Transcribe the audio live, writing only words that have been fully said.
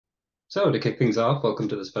So to kick things off, welcome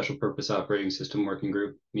to the Special Purpose Operating System Working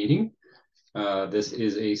Group meeting. This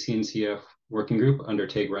is a CNCF working group under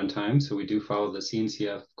TAG runtime, so we do follow the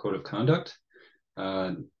CNCF Code of Conduct.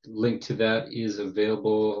 Link to that is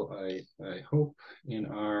available, I hope, in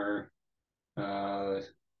our in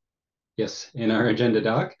our agenda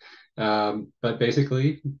doc. But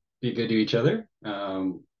basically, be good to each other.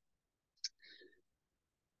 I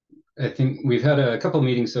think we've had a couple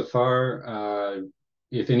meetings so far.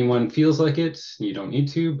 If anyone feels like it, you don't need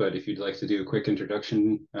to, but if you'd like to do a quick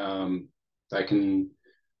introduction, I can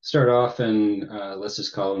start off and let's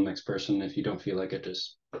just call the next person. If you don't feel like it,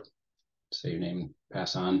 just say your name,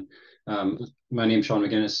 pass on. My name's Sean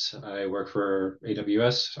McGinnis. I work for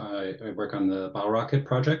AWS. I work on the BottleRocket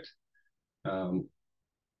project. I'll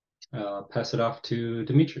pass it off to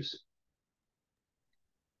Dimitris.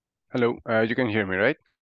 Hello, you can hear me, right?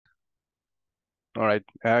 All right.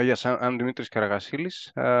 Yes, I'm Dimitris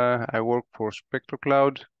Karagasilis. I work for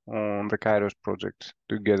SpectroCloud on the Kairos project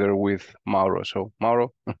together with Mauro. So,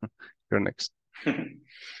 Mauro, you're next.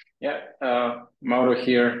 Yeah, Mauro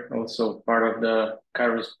here, also part of the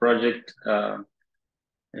Kairos project.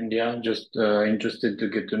 And yeah, just interested to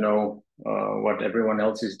get to know what everyone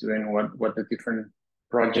else is doing, what the different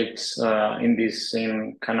projects in this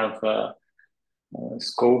same kind of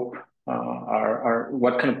scope are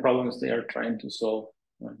what kind of problems they are trying to solve.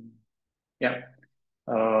 Yeah.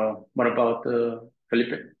 What about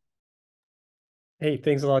Felipe? Hey,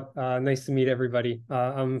 thanks a lot. Nice to meet everybody.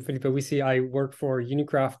 I'm Felipe Wisi. I work for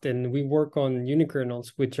Unicraft, and we work on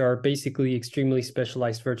unikernels, which are basically extremely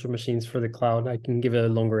specialized virtual machines for the cloud. I can give a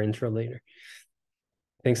longer intro later.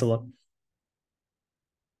 Thanks a lot.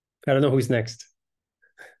 I don't know who's next.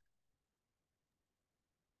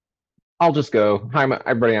 I'll just go. Hi,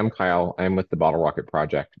 everybody. I'm Kyle. I'm with the BottleRocket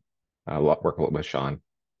project. I work a lot with Sean.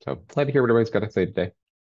 So glad to hear what everybody's got to say today.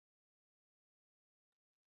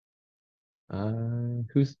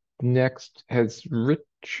 Who's next? Has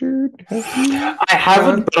Richard? I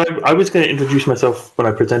haven't, but I was going to introduce myself when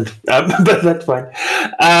I present, but that's fine.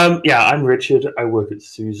 Yeah, I'm Richard. I work at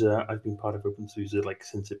SUSE. I've been part of OpenSUSE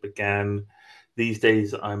since it began. These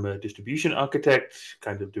days, I'm a distribution architect,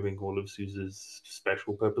 kind of doing all of SUSE's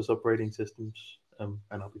special purpose operating systems, and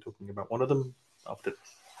I'll be talking about one of them after this.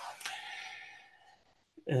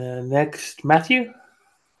 Next, Matthew.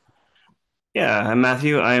 Yeah, I'm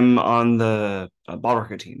Matthew. I'm on the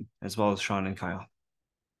BottleRocket team, as well as Sean and Kyle.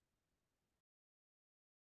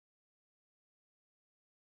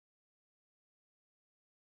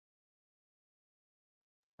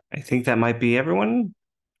 I think that might be everyone.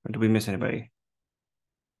 Or did we miss anybody?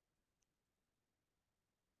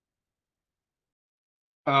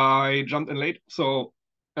 I jumped in late, so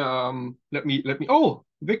let me. Oh,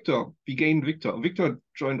 Victor. We gained Victor. Victor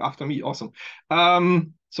joined after me. Awesome.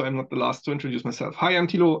 So I'm not the last to introduce myself. Hi, I'm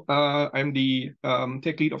Thilo. I'm the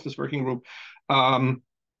tech lead of this working group.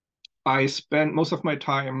 I spend most of my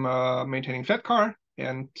time maintaining Flatcar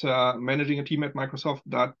and managing a team at Microsoft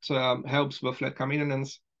that helps with Flatcar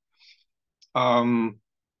maintenance.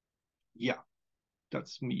 Yeah,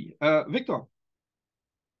 that's me. Victor.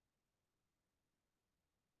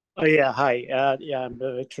 Oh yeah, hi. Yeah, I'm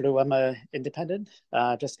Victor. I'm a independent,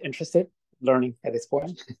 just interested, learning at this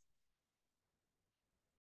point.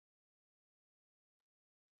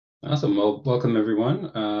 Awesome. Well, welcome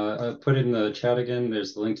everyone. I'll put it in the chat again.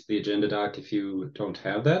 There's the link to the agenda doc if you don't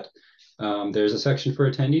have that. There's a section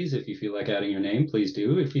for attendees. If you feel like adding your name, please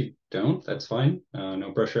do. If you don't, that's fine.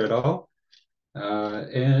 No pressure at all.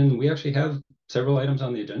 And we actually have several items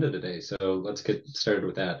on the agenda today, so let's get started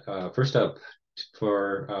with that. First up,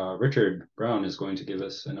 for Richard Brown is going to give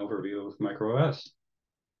us an overview of MicroOS.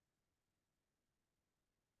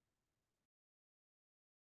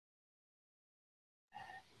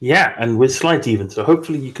 Yeah, and with slides even, so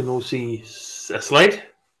hopefully you can all see a slide.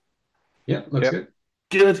 Yeah, looks good.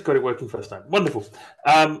 Good, got it working first time. Wonderful.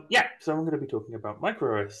 Yeah, so I'm going to be talking about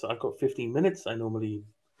MicroOS. I've got 15 minutes. I normally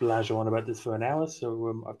blazh on about this for an hour,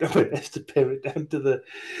 so I've done my best to pare it down to the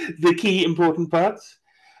key important parts.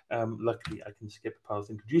 Luckily, I can skip past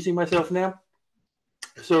introducing myself now.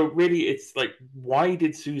 So really, it's why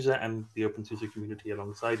did SUSE and the OpenSUSE community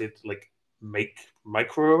alongside it make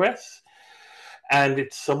MicroOS? And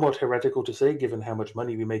it's somewhat heretical to say, given how much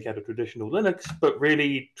money we make out of traditional Linux, but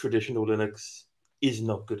really, traditional Linux is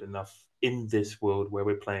not good enough in this world where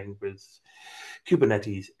we're playing with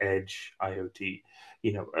Kubernetes, Edge, IoT.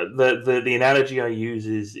 The analogy I use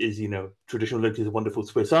is traditional Linux is a wonderful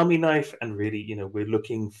Swiss Army knife, and really, we're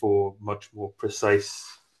looking for much more precise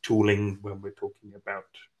tooling when we're talking about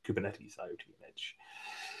Kubernetes, IoT, and Edge.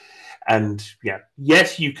 And yeah,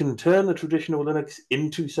 yes, you can turn a traditional Linux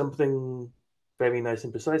into something very nice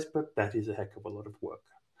and precise, but that is a heck of a lot of work.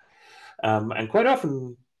 And quite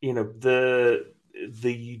often, the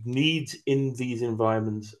needs in these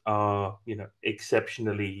environments are,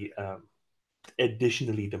 exceptionally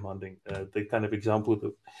additionally demanding. The kind of example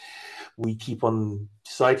that we keep on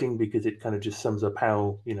citing, because it kind of just sums up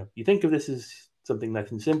how, you think of this as something nice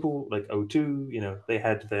and simple, like O2, they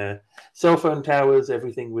had their cell phone towers,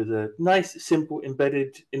 everything with a nice, simple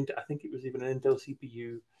embedded, I think it was even an Intel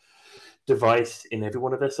CPU device in every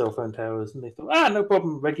one of their cell phone towers. And they thought, no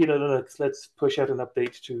problem, regular Linux, let's push out an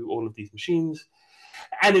update to all of these machines.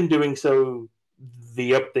 And in doing so,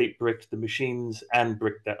 the update bricked the machines and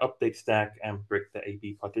bricked their update stack and bricked the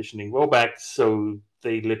AB partitioning rollback. So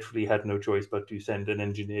they literally had no choice but to send an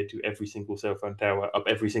engineer to every single cell phone tower, up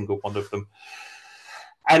every single one of them.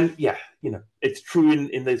 And yeah, it's true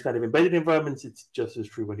in those kind of embedded environments. It's just as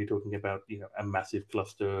true when you're talking about, a massive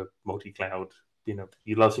cluster, multi-cloud.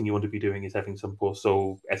 The last thing you want to be doing is having some poor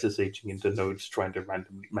soul SSHing into nodes, trying to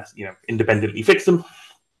randomly, independently fix them,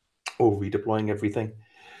 or redeploying everything.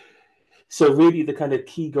 So really, the kind of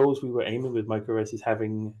key goals we were aiming with MicroOS is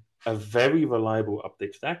having a very reliable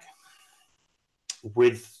update stack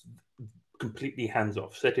with completely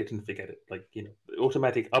hands-off, set it and forget it. Like,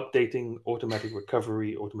 automatic updating, automatic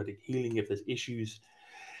recovery, automatic healing if there's issues.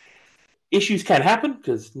 Issues can happen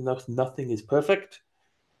because nothing is perfect.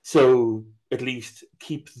 So at least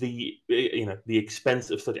keep the expense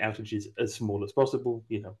of such outages as small as possible.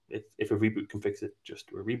 If a reboot can fix it, just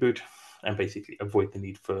do a reboot, and basically avoid the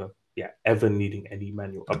need for ever needing any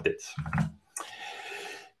manual updates.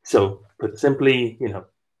 So put it simply,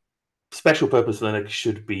 special purpose Linux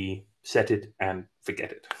should be set it and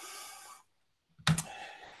forget it.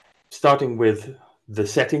 Starting with the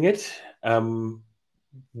setting it,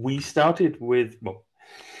 we started with,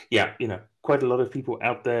 quite a lot of people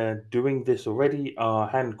out there doing this already are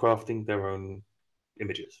handcrafting their own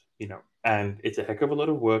images, and it's a heck of a lot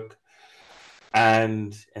of work.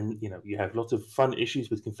 And you have lots of fun issues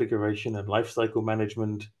with configuration and lifecycle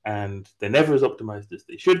management, and they're never as optimized as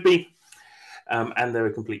they should be. And they're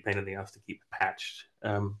a complete pain in the ass to keep patched,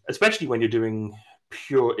 especially when you're doing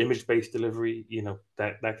pure image-based delivery.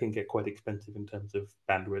 That can get quite expensive in terms of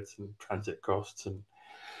bandwidth and transit costs and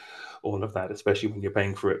all of that, especially when you're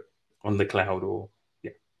paying for it on the cloud or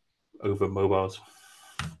over mobiles.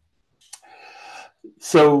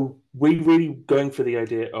 So we're really going for the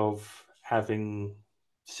idea of having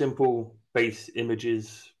simple base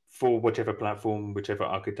images for whichever platform, whichever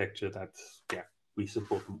architecture. We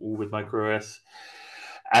support them all with MicroOS.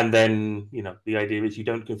 And then, the idea is you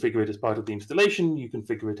don't configure it as part of the installation, you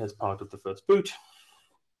configure it as part of the first boot.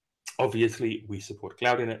 Obviously, we support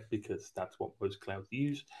Cloud Init because that's what most clouds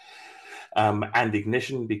use. And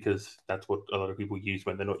Ignition because that's what a lot of people use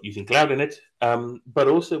when they're not using Cloud Init. But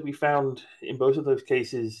also we found in both of those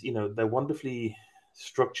cases, they're wonderfully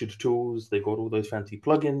structured tools. They've got all those fancy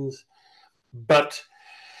plugins, but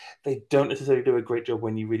they don't necessarily do a great job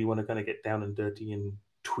when you really want to kind of get down and dirty and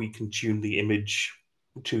tweak and tune the image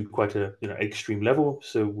to quite a extreme level.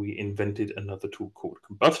 So we invented another tool called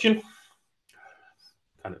Combustion,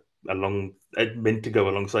 kind of meant to go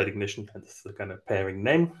alongside Ignition, hence the kind of pairing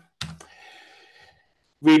name.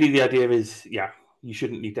 Really, the idea is, you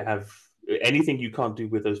shouldn't need to have anything you can't do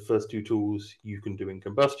with those first two tools, you can do in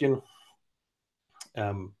Combustion.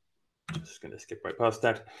 Just going to skip right past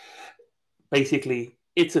that. Basically,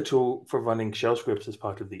 it's a tool for running shell scripts as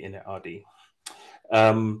part of the initRD.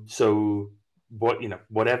 So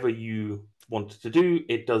whatever you want to do,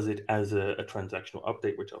 it does it as a transactional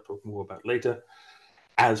update, which I'll talk more about later,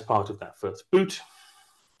 as part of that first boot.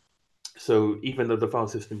 So even though the file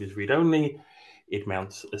system is read-only, it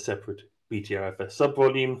mounts a separate BTRFS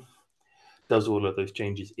subvolume, does all of those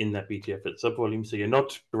changes in that BTRFS subvolume. So you're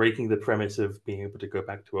not breaking the premise of being able to go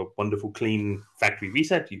back to a wonderful, clean factory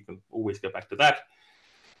reset. You can always go back to that.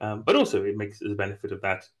 But also it makes the benefit of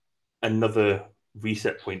that another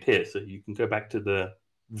reset point here. So you can go back to the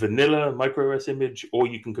vanilla MicroOS image, or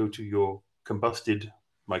you can go to your combusted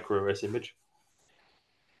MicroOS image.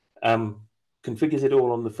 Configures it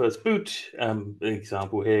all on the first boot. An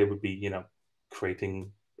example here would be,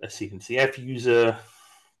 creating a CNCF user.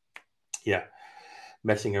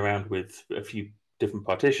 Messing around with a few different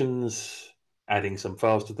partitions, adding some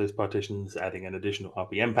files to those partitions, adding an additional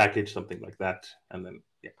RPM package, something like that, and then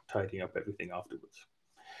tidying up everything afterwards.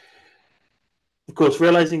 Of course,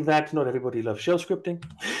 realizing that not everybody loves shell scripting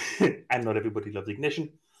and not everybody loves Ignition.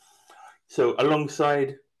 So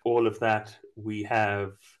alongside all of that, we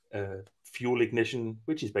have Fuel Ignition,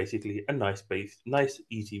 which is basically a nice,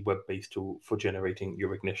 easy web-based tool for generating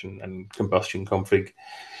your ignition and combustion config.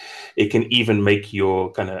 It can even make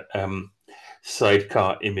your kind of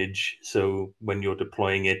sidecar image. So when you're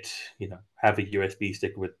deploying it, have a USB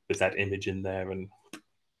stick with that image in there, and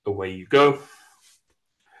away you go.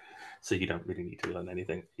 So you don't really need to learn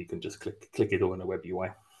anything. You can just click it all in a web UI.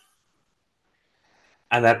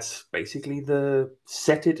 And that's basically the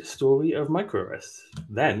set it story of MicroOS.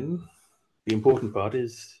 Then the important part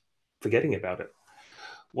is forgetting about it.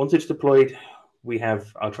 Once it's deployed, we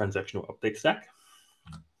have our transactional update stack.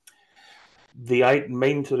 The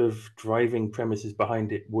main sort of driving premises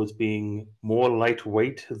behind it was being more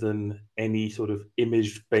lightweight than any sort of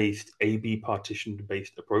image-based, A/B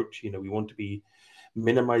partition-based approach. We want to be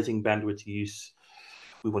minimizing bandwidth use.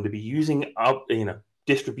 We want to be using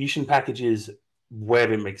distribution packages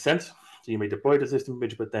where it makes sense. So you may deploy the system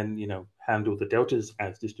image, but then handle the deltas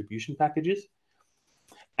as distribution packages.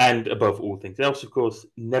 And above all things else, of course,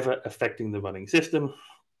 never affecting the running system.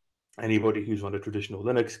 Anybody who's run a traditional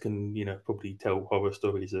Linux can probably tell horror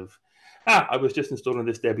stories of, I was just installing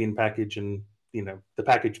this Debian package, and the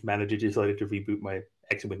package manager decided to reboot my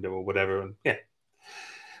X window or whatever, and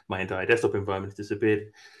my entire desktop environment has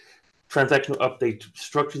disappeared. Transactional update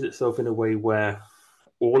structures itself in a way where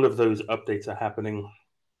all of those updates are happening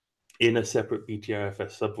in a separate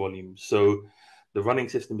BTRFS subvolume. So the running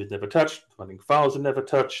system is never touched, running files are never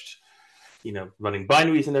touched, running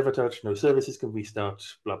binaries are never touched, no services can restart,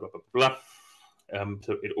 blah, blah, blah, blah.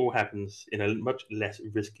 So it all happens in a much less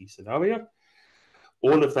risky scenario.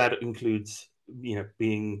 All of that includes,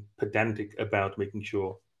 being pedantic about making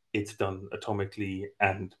sure it's done atomically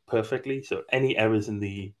and perfectly. So any errors in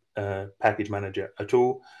the package manager at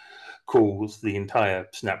all cause the entire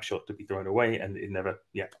snapshot to be thrown away, and it never,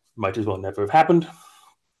 might as well never have happened.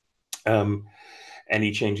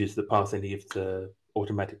 Any changes that pass any of the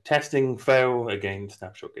automatic testing fail, again,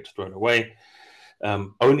 snapshot gets thrown away.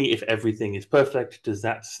 Only if everything is perfect does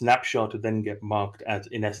that snapshot then get marked as,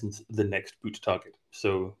 in essence, the next boot target.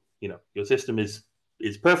 So, your system is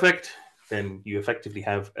perfect, then you effectively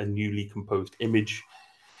have a newly composed image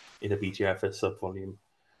in a BTRFS subvolume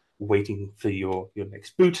waiting for your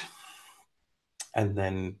next boot, and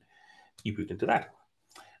then you boot into that.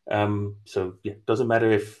 So doesn't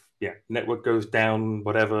matter if network goes down,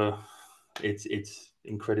 whatever, it's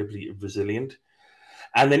incredibly resilient.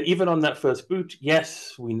 And then even on that first boot,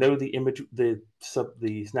 yes, we know the image, the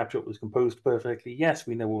snapshot was composed perfectly. Yes,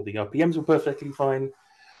 we know all the RPMs were perfectly fine.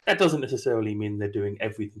 That doesn't necessarily mean they're doing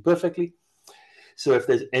everything perfectly. So if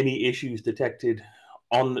there's any issues detected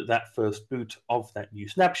on that first boot of that new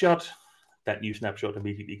snapshot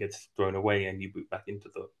immediately gets thrown away, and you boot back into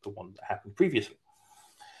the one that happened previously.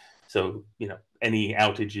 So, any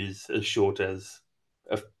outages as short as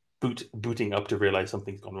booting up to realize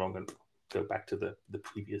something's gone wrong and go back to the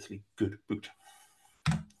previously good boot.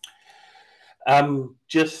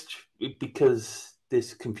 Just because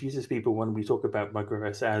this confuses people when we talk about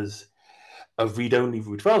MicroOS as a read-only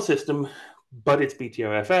root file system, but it's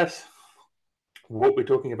BTRFS. What we're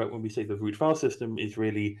talking about when we say the root file system is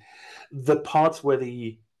really the parts where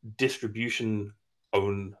the distribution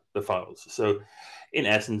own the files. So in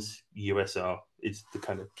essence, USR is the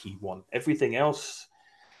kind of key one. Everything else,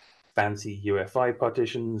 fancy UEFI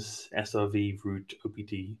partitions, SRV, root,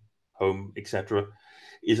 OPT, home, etc.,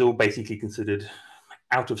 is all basically considered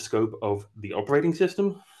out of scope of the operating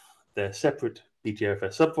system. They're separate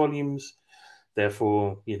BTRFS subvolumes.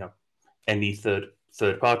 Therefore, any third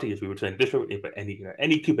party, as we were saying, but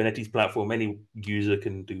any Kubernetes platform, any user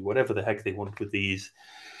can do whatever the heck they want with these.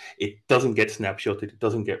 It doesn't get snapshotted. It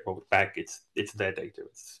doesn't get rolled back. It's their data.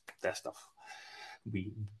 It's their stuff.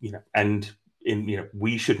 We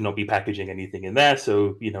should not be packaging anything in there.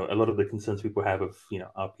 So a lot of the concerns people have of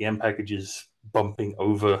RPM packages bumping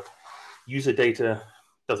over user data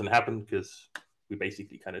doesn't happen, because we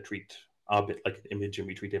basically kind of treat our bit like an image, and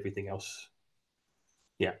we treat everything else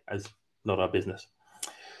as not our business,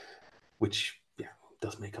 which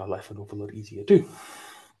does make our life an awful lot easier too.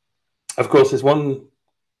 Of course, there's one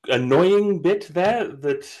annoying bit there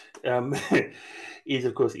that is,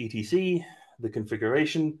 of course, etc, the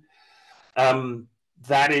configuration.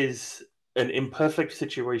 That is an imperfect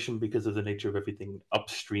situation because of the nature of everything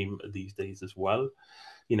upstream these days as well.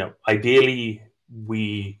 Ideally,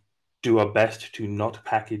 we do our best to not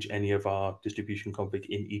package any of our distribution config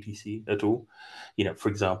in etc at all. For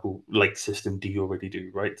example, like systemd already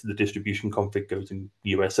do, right? So the distribution config goes in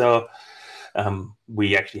USR.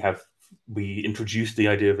 We introduced the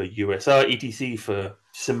idea of a USR etc for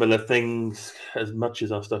similar things. As much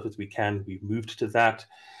as our stuff as we can, we've moved to that.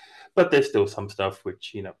 but there's still some stuff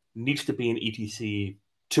which, you know, needs to be in etc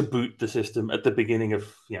to boot the system at the beginning of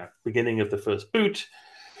the first boot.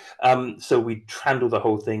 So we handle the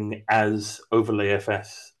whole thing as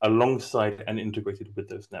overlay.fs alongside and integrated with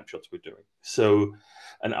those snapshots we're doing. So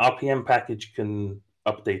an RPM package can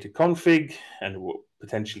update a config and will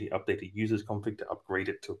potentially update a user's config to upgrade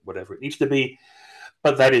it to whatever it needs to be.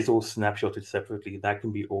 But that is all snapshotted separately. That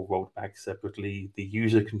can be all rolled back separately. The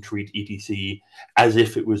user can treat etc as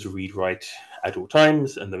if it was read-write at all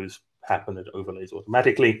times, and those happen at overlays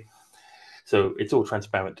automatically. So it's all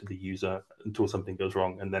transparent to the user until something goes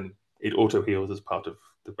wrong, and then it auto heals as part of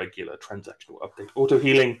the regular transactional update auto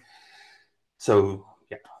healing. So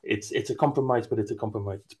yeah, it's a compromise, but it's a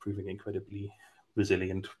compromise that's proving incredibly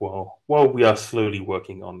resilient while we are slowly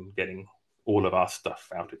working on getting all of our stuff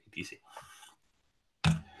out of etc.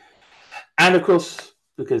 And of course,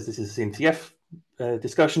 because this is a CNCF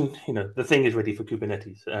discussion, you know, the thing is ready for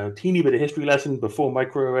Kubernetes. Teeny bit of history lesson: before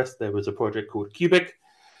MicroOS, there was a project called Cubic.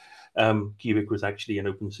 Cubic was actually an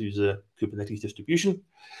OpenSUSE Kubernetes distribution.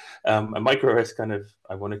 And MicroOS kind of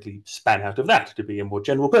ironically span out of that to be a more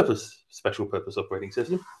general purpose, special purpose operating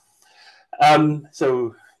system.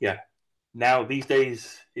 So yeah, now these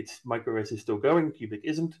days, MicroOS is still going, Cubic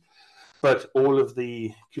isn't. But all of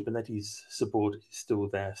the Kubernetes support is still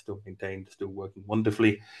there, still maintained, still working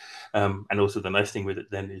wonderfully. And also the nice thing with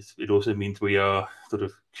it then is it also means we are sort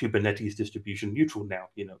of Kubernetes distribution neutral now.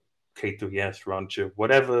 You know, K3s, Rancher,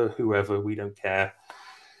 whatever, whoever, we don't care.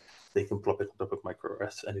 They can plop it on top of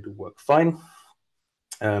MicroOS and it'll work fine.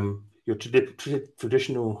 Your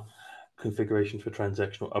traditional configuration for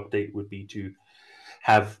transactional update would be to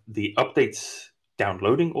have the updates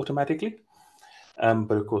downloading automatically.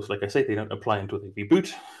 But of course, like I say, they don't apply until they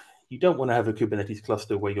reboot. You don't want to have a Kubernetes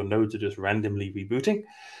cluster where your nodes are just randomly rebooting.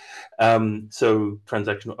 So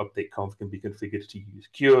transactional update conf can be configured to use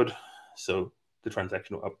cured. So the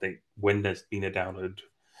transactional update, when there's been a download,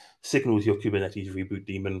 signals your Kubernetes reboot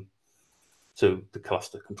daemon. So the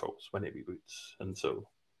cluster controls when it reboots. And so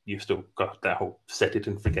you've still got that whole set it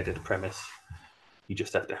and forget it premise. You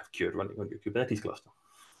just have to have cured running on your Kubernetes cluster.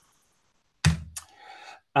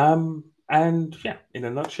 And yeah, in a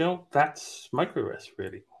nutshell, that's MicroOS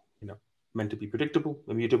really. You know, meant to be predictable,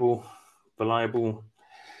 immutable, reliable,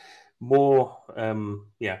 more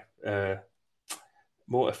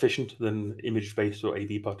more efficient than image-based or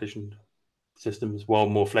AV partitioned systems, while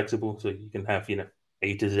more flexible. So you can have, you know,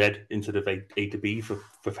 A to Z instead of A to B for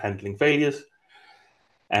handling failures.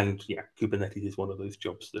 And yeah, Kubernetes is one of those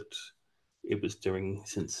jobs that it was doing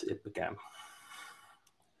since it began.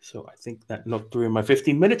 So I think that knocked through my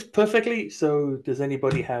 15 minutes perfectly. So does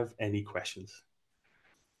anybody have any questions?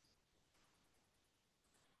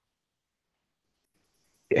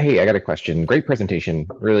 Hey, I got a question. Great presentation.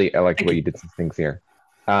 Really, I like the way you did some things here.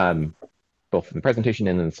 Both in the presentation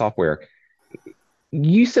and in the software.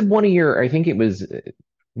 You said one of your, I think it was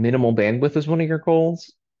minimal bandwidth is one of your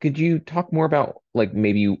goals. Could you talk more about like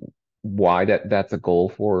maybe why that's a goal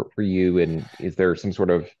for you? And is there some sort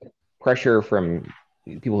of pressure from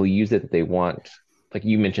people who use it that they want, like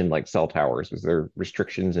you mentioned, like cell towers? Was there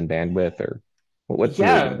restrictions in bandwidth, or what's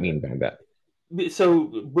the mean by that? So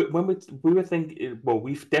when we were thinking, well,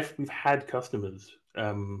 we've had customers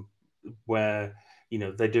where, you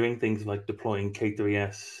know, they're doing things like deploying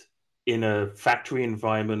K3s in a factory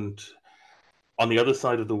environment on the other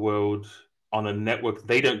side of the world on a network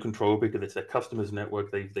they don't control because it's their customer's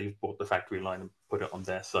network. They've bought the factory line and put it on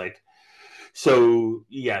their site. So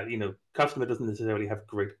yeah, you know, customer doesn't necessarily have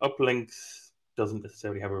great uplinks, doesn't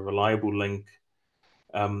necessarily have a reliable link.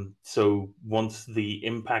 So once the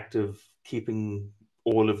impact of keeping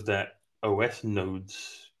all of their OS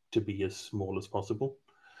nodes to be as small as possible.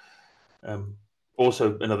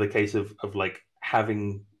 Also, another case of like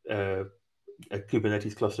having a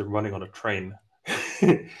Kubernetes cluster running on a train.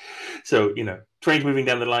 So, you know, trains moving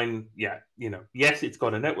down the line, yeah, you know, yes, it's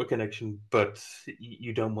got a network connection, but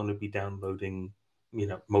you don't want to be downloading, you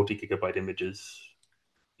know, multi-gigabyte images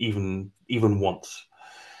even once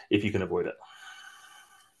if you can avoid it.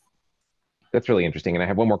 That's really interesting. And I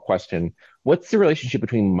have one more question. What's the relationship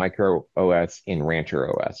between MicroOS and Rancher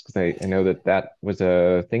OS? Because I know that was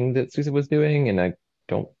a thing that SUSE was doing, and I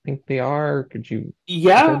don't think they are. Could you?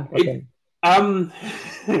 Yeah.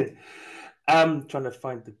 I'm trying to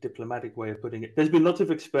find the diplomatic way of putting it. There's been lots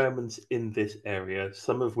of experiments in this area,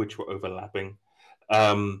 some of which were overlapping.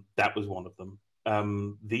 That was one of them.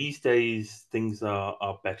 These days, things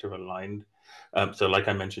are better aligned. So like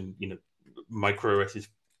I mentioned, you know, MicroOS is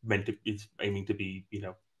aiming to be, you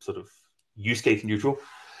know, sort of use case neutral.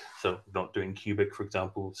 So not doing Cubic, for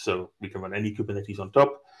example, so we can run any Kubernetes on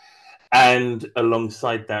top. And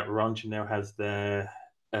alongside that, Rancher now has their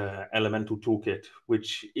Elemental Toolkit,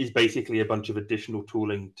 which is basically a bunch of additional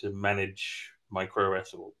tooling to manage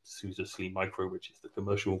MicroOS, or SUSE SLE Micro, which is the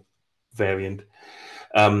commercial variant,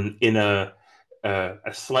 in a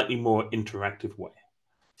slightly more interactive way.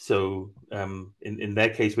 So in their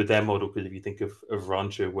case, with their model, because if you think of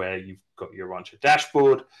Rancher, where you've got your Rancher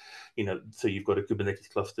dashboard, so you've got a Kubernetes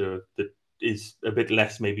cluster that is a bit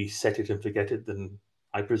less maybe set it and forget it than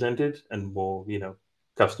I presented, and more,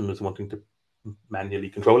 customers wanting to manually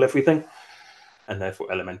control everything. And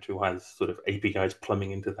therefore Elemental has sort of APIs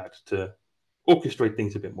plumbing into that to orchestrate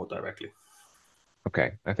things a bit more directly.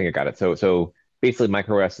 Okay, I think I got it. So basically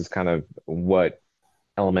MicroOS is kind of what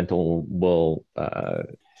Elemental will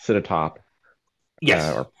sit atop.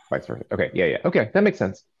 Yes. Or vice versa. Okay, yeah. Okay, that makes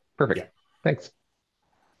sense. Perfect. Yeah. Thanks.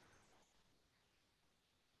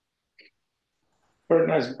 Very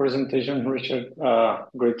nice presentation, Richard.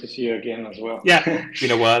 Great to see you again as well. Yeah, it's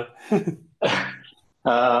been a while.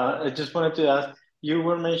 I just wanted to ask, you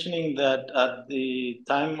were mentioning that at the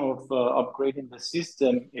time of upgrading the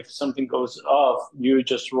system, if something goes off, you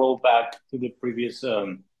just roll back to the previous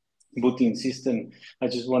booting system. I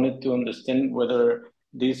just wanted to understand whether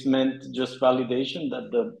this meant just validation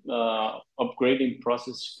that the upgrading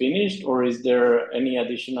process finished, or is there any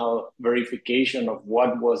additional verification of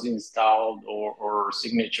what was installed, or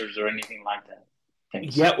signatures or anything like that?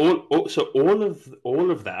 Thanks. Yeah,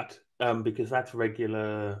 all of that, because that's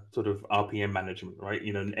regular sort of RPM management, right?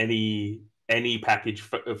 Any package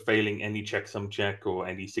failing any checksum check or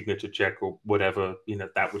any signature check or whatever,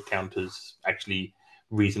 that would count as actually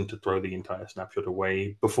reason to throw the entire snapshot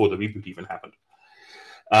away before the reboot even happened.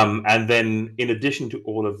 And then in addition to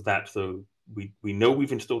all of that, so we know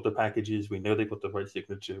we've installed the packages, we know they've got the right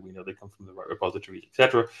signature, we know they come from the right repositories,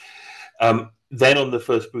 etc. Then on the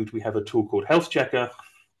first boot, we have a tool called Health Checker,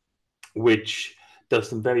 which does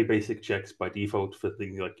some very basic checks by default for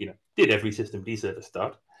things like, did every system service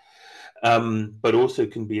start? But also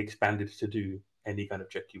can be expanded to do any kind of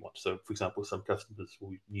check you want. So, for example, some customers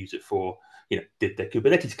will use it for, did their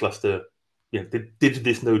Kubernetes cluster, did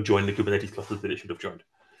this node join the Kubernetes cluster that it should have joined?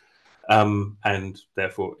 And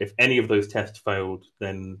therefore, if any of those tests failed,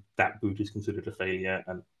 then that boot is considered a failure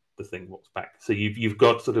and the thing walks back. So you've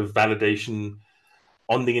got sort of validation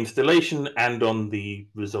on the installation and on the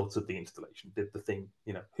results of the installation. Did the thing,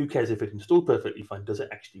 who cares if it installed perfectly fine? Does it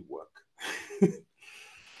actually work?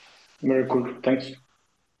 Very cool. Thanks.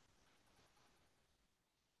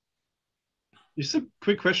 Just a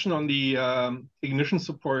quick question on the Ignition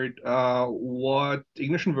support. What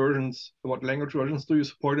Ignition versions, what language versions do you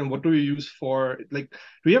support, and what do you use for, do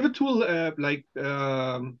you have a tool like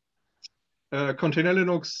Container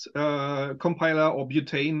Linux compiler or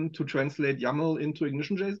Butane to translate YAML into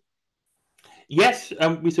Ignition.js? Yes,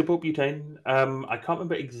 we support Butane. I can't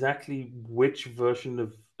remember exactly which version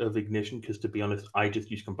of Ignition, because to be honest, I just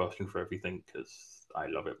use Combustion for everything because I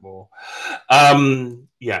love it more.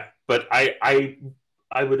 Yeah, but I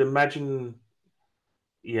would imagine,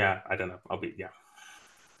 I don't know.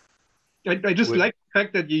 I just like the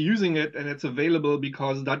fact that you're using it and it's available,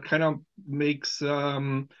 because that kind of makes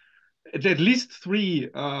at least 3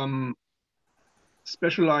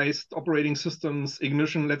 specialized operating systems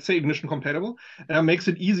Ignition, let's say Ignition compatible, and makes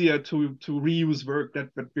it easier to reuse work that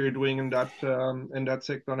we're doing in that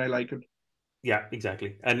sector, and I like it. Yeah,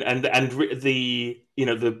 exactly. And the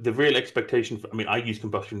the real expectation for, I use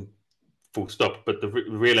Combustion full stop, but the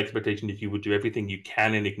real expectation is you would do everything you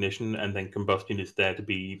can in Ignition, and then Combustion is there to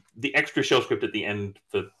be the extra shell script at the end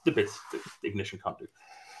for the bits that Ignition can't do.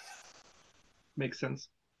 Makes sense.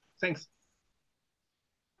 Thanks.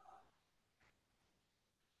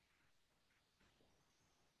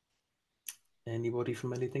 Anybody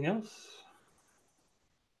from anything else?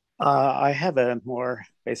 I have a more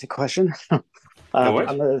basic question. No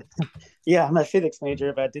worries. I'm a physics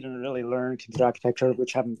major, but I didn't really learn computer architecture,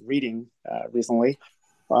 which I'm reading recently.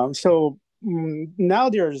 Now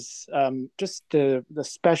there's just the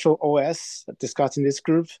special OS discussed in this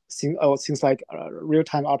group. Seems like a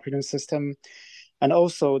real-time operating system, and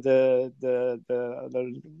also the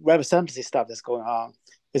WebAssembly stuff that's going on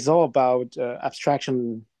is all about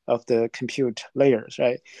abstraction of the compute layers,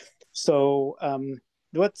 right? So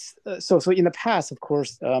so in the past, of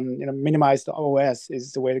course, minimize the OS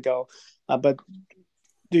is the way to go. But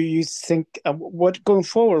do you think what going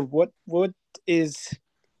forward? What is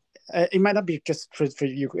it might not be just for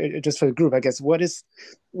you, just for the group, I guess. What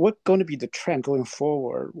going to be the trend going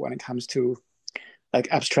forward when it comes to like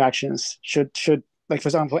abstractions? Should like, for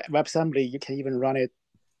example, WebAssembly, you can even run it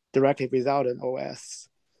directly without an OS,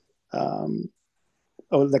 or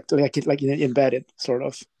like embedded sort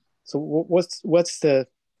of. So what's the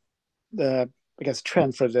I guess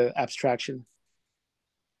trend for the abstraction?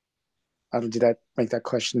 How did I make that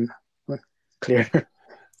question clear?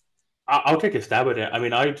 I'll take a stab at it. I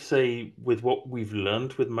mean, I'd say with what we've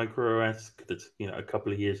learned with MicroOS, that's a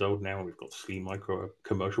couple of years old now, we've got SleeMicro, a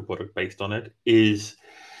commercial product based on it, is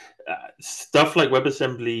stuff like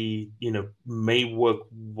WebAssembly, may work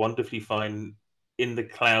wonderfully fine in the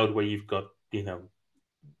cloud where you've got,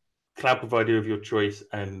 cloud provider of your choice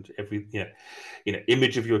and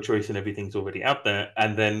image of your choice and everything's already out there.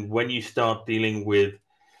 And then when you start dealing with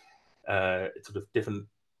sort of different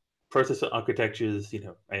processor architectures,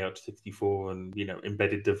 AArch64 and,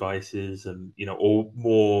 embedded devices and, all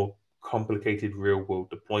more complicated real world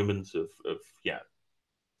deployments of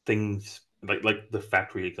things like the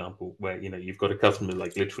factory example where, you've got a customer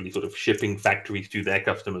like literally sort of shipping factories to their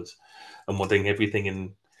customers and wanting everything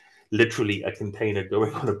in literally a container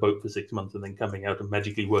going on a boat for 6 months and then coming out and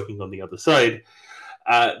magically working on the other side.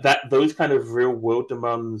 That those kind of real world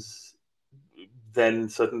demands, then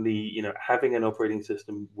suddenly, having an operating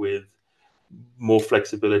system with more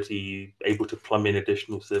flexibility, able to plumb in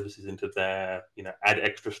additional services into there, add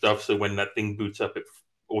extra stuff. So when that thing boots up, it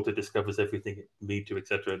auto discovers everything it needs to,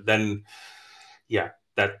 etc. Then,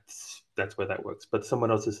 that's where that works. But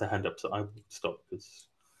someone else has a hand up, so I will stop.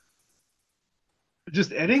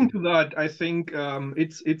 Just adding to that, I think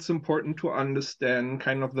it's important to understand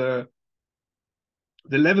kind of the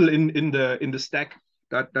level in the stack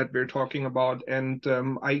that we're talking about. And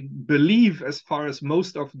I believe as far as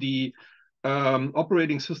most of the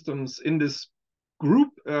operating systems in this group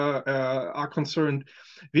are concerned,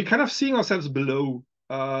 we're kind of seeing ourselves below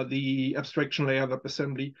the abstraction layer of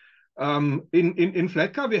WebAssembly. In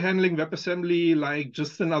Flatcar, we're handling WebAssembly like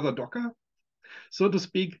just another Docker, so to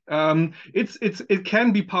speak. It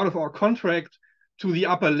can be part of our contract to the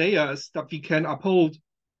upper layers that we can uphold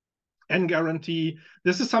and guarantee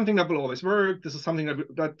this is something that will always work. This is something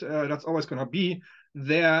that's always going to be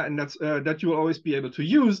there, and that you will always be able to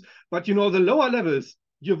use. But the lower levels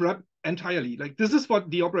you wrap entirely. Like this is what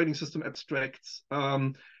the operating system abstracts.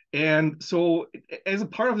 And so as a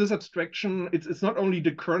part of this abstraction, it's not only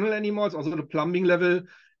the kernel anymore, it's also the plumbing level,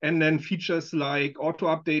 and then features like auto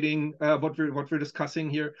updating, what we're discussing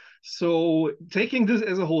here. So taking this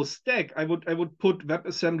as a whole stack, I would put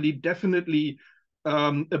WebAssembly definitely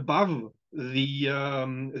above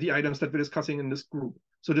the items that we're discussing in this group.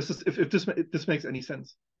 So this is if this makes any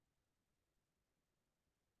sense.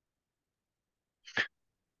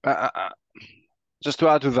 Just to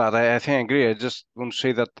add to that, I think I agree. I just want to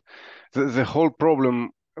say that the whole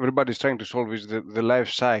problem everybody's trying to solve is the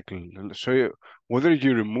life cycle. So whether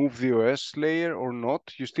you remove the OS layer or not,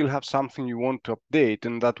 you still have something you want to update,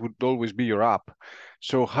 and that would always be your app.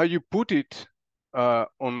 So how you put it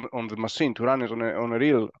on the machine to run it on a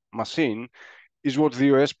real machine is what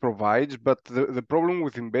the OS provides. But the problem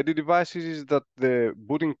with embedded devices is that the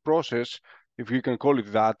booting process, if you can call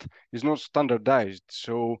it that, is not standardized.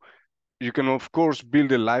 So you can, of course,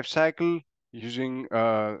 build a life cycle using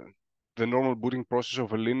the normal booting process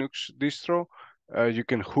of a Linux distro. You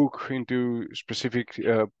can hook into specific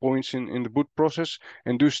points in the boot process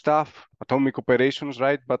and do stuff, atomic operations,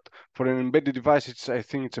 right? But for an embedded device, I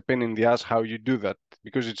think it's a pain in the ass how you do that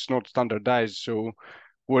because it's not standardized. So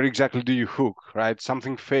where exactly do you hook, right?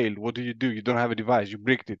 Something failed. What do? You don't have a device. You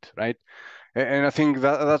bricked it, right? And I think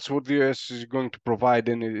that's what the OS is going to provide,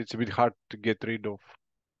 and it's a bit hard to get rid of.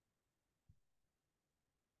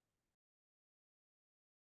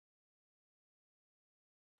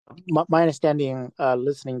 My understanding,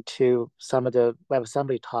 listening to some of the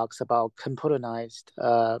WebAssembly talks about componentized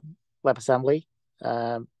WebAssembly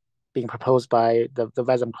being proposed by the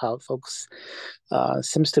Wasm Cloud folks,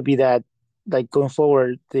 seems to be that like going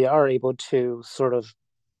forward, they are able to sort of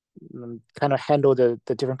kind of handle the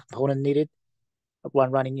different component needed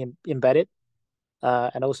when running embedded,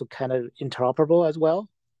 and also kind of interoperable as well.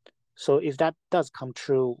 So if that does come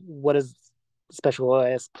true, what does Special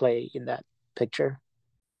OS play in that picture?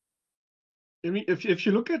 I mean, if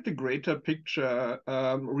you look at the greater picture,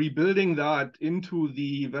 rebuilding that into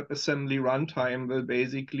the WebAssembly runtime will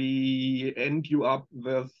basically end you up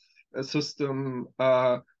with a system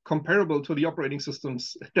comparable to the operating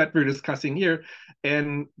systems that we're discussing here.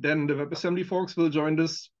 And then the WebAssembly folks will join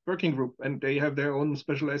this working group and they have their own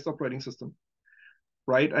specialized operating system.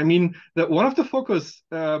 Right? I mean, one of the focus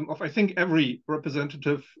of, I think, every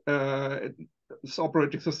representative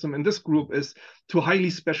operating system in this group is to highly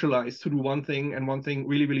specialize, to do one thing and one thing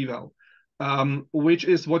really, really well, which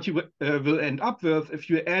is what you will end up with if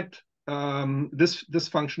you add this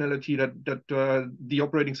functionality that the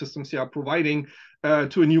operating systems here are providing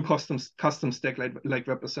to a new custom stack like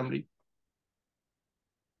WebAssembly.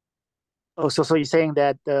 Oh, so you're saying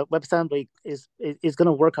that the WebAssembly is going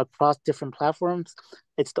to work across different platforms?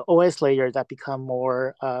 It's the OS layer that become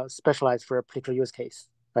more specialized for a particular use case,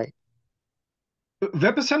 right?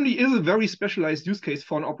 WebAssembly is a very specialized use case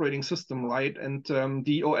for an operating system, right? And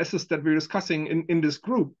the OSs that we're discussing in this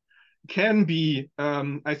group can be,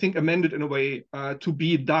 I think, amended in a way to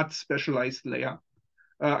be that specialized layer.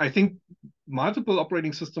 I think multiple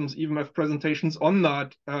operating systems even have presentations on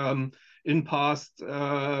that in past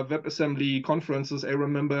WebAssembly conferences. I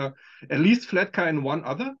remember at least Flatcar and one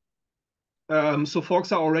other. So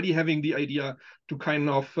folks are already having the idea to kind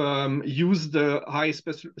of use the high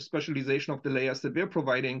specialization of the layers that we're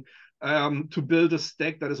providing to build a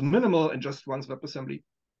stack that is minimal and just runs WebAssembly.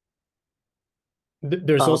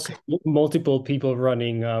 There's also multiple people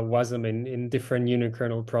running WASM in different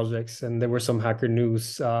unikernel projects, and there were some Hacker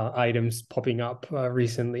News items popping up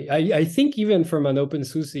recently. I think even from an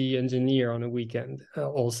OpenSUSE engineer on a weekend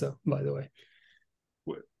also, by the way.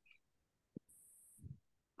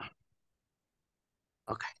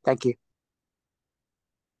 Okay, thank you.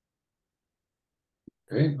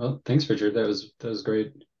 Great. Well, thanks, Richard. That was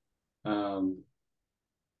great.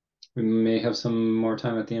 We may have some more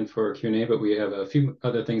time at the end for Q&A, but we have a few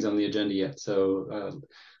other things on the agenda yet. So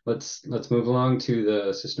let's move along to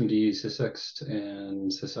the systemd sysext and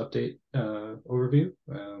sysupdate overview.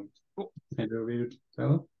 Hand it over to you,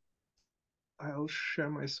 Tyler. I'll share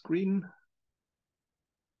my screen.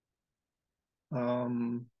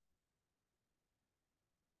 Okay,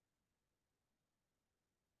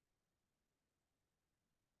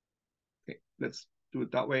 let's do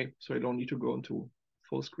it that way, so I don't need to go into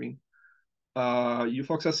full screen. You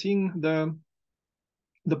folks are seeing the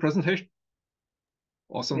presentation?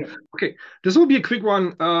 Awesome. Yeah. Okay, this will be a quick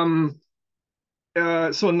one.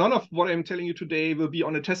 So none of what I'm telling you today will be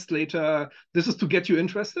on a test later. This is to get you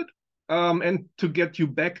interested and to get you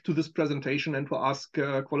back to this presentation and to ask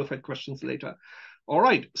qualified questions later. All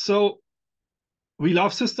right, so we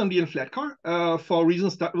love systemd and Flatcar for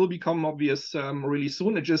reasons that will become obvious really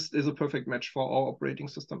soon. It just is a perfect match for our operating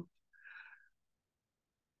system.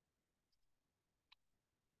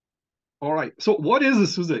 All right, so what is a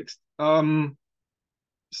sysext?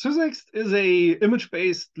 Sysext is a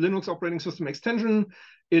image-based Linux operating system extension.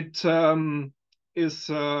 It is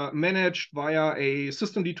managed via a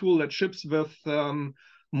systemd tool that ships with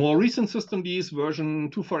more recent systemds,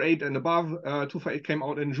 version 248 and above. 248 came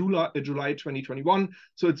out in July 2021,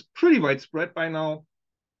 so it's pretty widespread by now.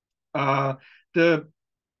 The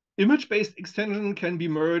image-based extension can be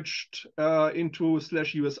merged into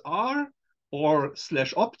 /usr or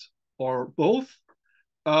 /opt or both.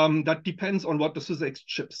 That depends on what the sysext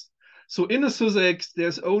ships. So in a sysext,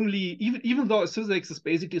 there's only, even though a sysext is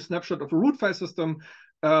basically a snapshot of a root file system,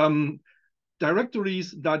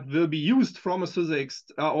 directories that will be used from a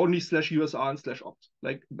sysext are only /usr and /opt.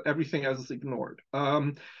 Like everything else is ignored.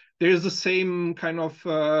 There's the same kind of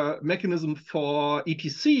mechanism for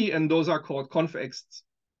etc, and those are called confexts.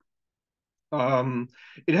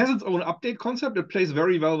 It has its own update concept. It plays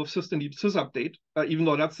very well with systemd sysupdate, even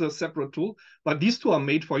though that's a separate tool. But these two are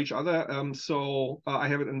made for each other, so I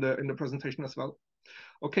have it in the presentation as well.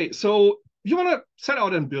 Okay, so you want to set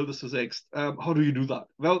out and build a sysext. How do you do that?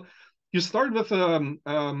 Well, you start with a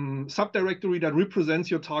subdirectory that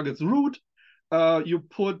represents your target's root. You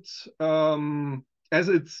put, as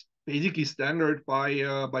it's basically standard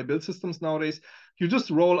by build systems nowadays, you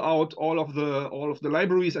just roll out all of the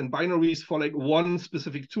libraries and binaries for like one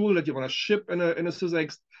specific tool that you want to ship in a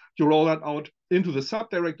sysext. You roll that out into the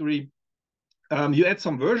subdirectory. You add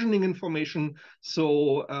some versioning information.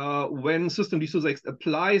 So when systemd sysext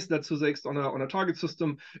applies that sysext on a target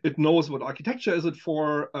system, it knows what architecture is it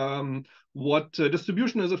for, what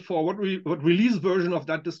distribution is it for, what release version of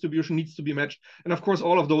that distribution needs to be matched. And of course,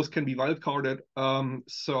 all of those can be wildcarded.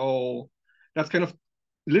 So that's kind of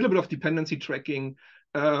a little bit of dependency tracking.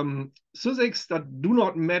 Sysexts that do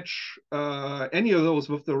not match any of those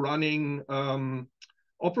with the running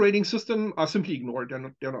operating system are simply ignored.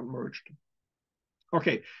 They're not merged.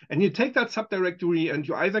 Okay, and you take that subdirectory and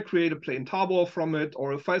you either create a plain tarball from it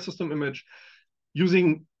or a file system image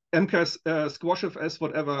using MCAS, squashfs,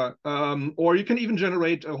 whatever, or you can even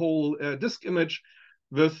generate a whole disk image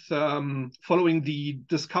with following the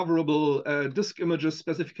discoverable disk images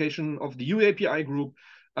specification of the UAPI group.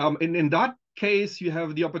 In that case, you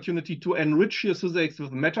have the opportunity to enrich your sysext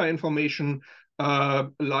with meta information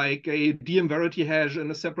like a dmVerity hash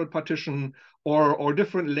in a separate partition, or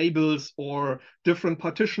different labels or different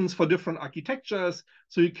partitions for different architectures.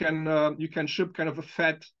 So you can ship kind of a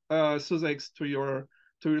fat sysx to your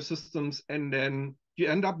systems, and then you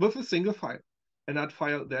end up with a single file, and that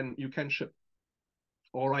file then you can ship.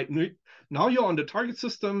 All right, now you're on the target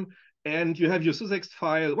system and you have your sysx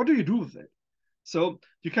file. What do you do with it? So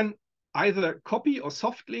you can either copy or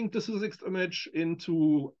soft link the sysx image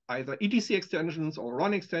into either etc extensions or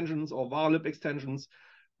run extensions or varlib extensions.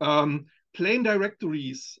 Plain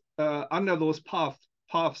directories under those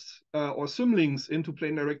paths or symlinks into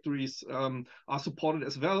plain directories are supported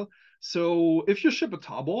as well. So if you ship a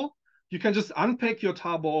tarball, you can just unpack your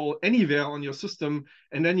tarball anywhere on your system,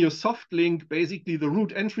 and then you soft link basically the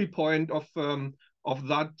root entry point of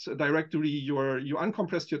that directory you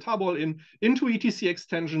uncompressed your tarball into etc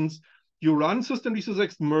extensions. You run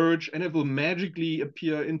systemd/sysx merge, and it will magically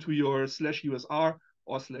appear into your /usr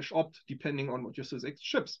or /opt, depending on what your sysx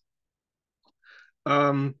ships.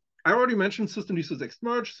 I already mentioned systemd/sysx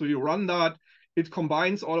merge, so you run that. It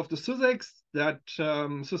combines all of the sysx that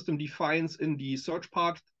system defines in the search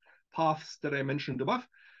paths that I mentioned above,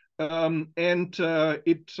 and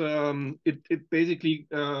it basically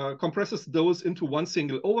compresses those into one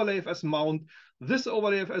single overlayfs mount. This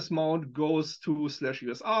overlayfs mount goes to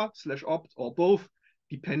 /usr, /opt, or both,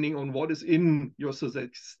 depending on what is in your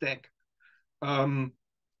sysx stack.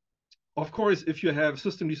 Of course, if you have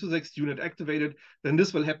systemd/sysx unit activated, then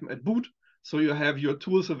this will happen at boot. So you have your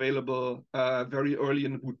tools available very early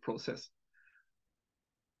in the boot process.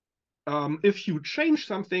 If you change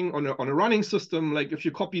something on a running system, like if you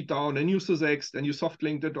copied down a new sysx, then you soft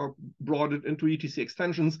linked it or brought it into etc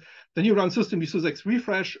extensions, then you run systemd/sysx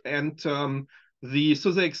refresh, and the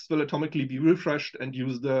sysx will atomically be refreshed and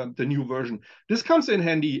use the new version. This comes in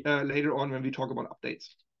handy later on when we talk about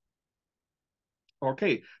updates.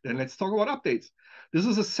 Okay, then let's talk about updates. This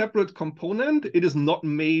is a separate component. It is not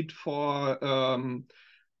made for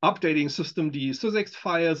updating systemd/sysx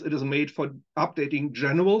files. It is made for updating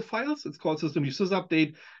general files. It's called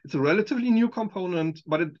systemd/sysupdate. It's a relatively new component,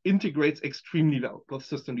 but it integrates extremely well with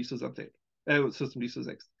systemd/sysx.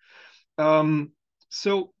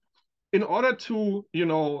 So in order to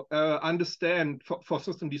understand, for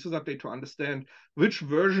systemd/sysupdate to understand which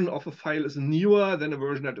version of a file is newer than a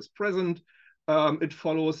version that is present, it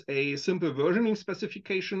follows a simple versioning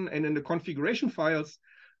specification, and in the configuration files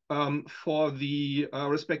for the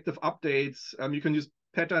respective updates, you can use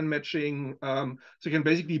pattern matching. So you can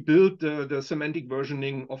basically build the semantic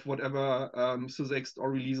versioning of whatever sysx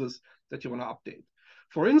or releases that you want to update.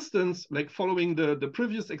 For instance, like following the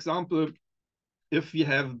previous example, if we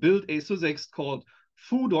have built a sysx called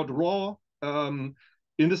foo.raw,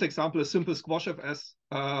 in this example, a simple squashfs,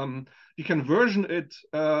 you can version it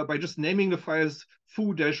by just naming the files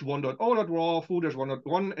foo-1.o.raw,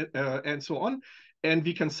 foo-1.1, and so on. And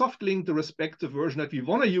we can soft link the respective version that we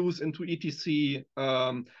want to use into etc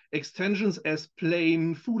extensions as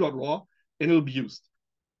plain foo.raw, and it'll be used.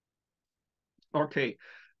 Okay.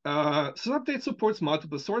 Sysupdate supports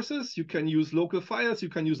multiple sources. You can use local files. You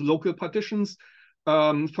can use local partitions.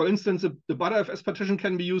 For instance, the btrfs partition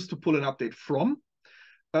can be used to pull an update from.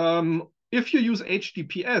 If you use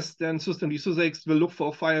HTTPS, then systemd/sysx will look for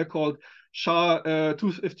a file called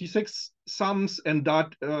SHA-256 sums, and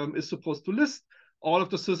that is supposed to list all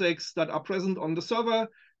of the sysx that are present on the server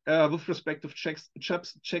with respective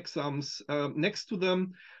checksums next to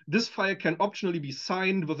them. This file can optionally be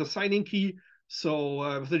signed with a signing key,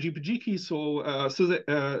 so with the GPG key, so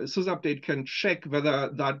sysupdate can check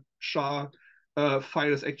whether that SHA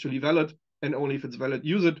file is actually valid, and only if it's valid,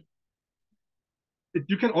 use it.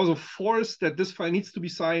 You can also force that this file needs to be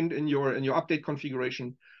signed in your update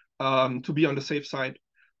configuration to be on the safe side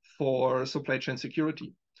for supply chain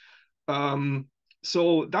security.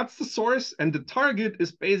 So that's the source, and the target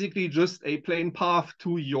is basically just a plain path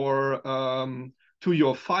to your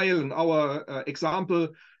file. In our example,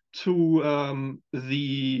 to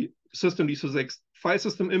the systemd/sysx file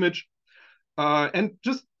system image, and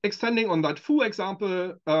just extending on that foo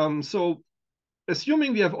example. So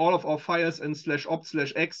assuming we have all of our files in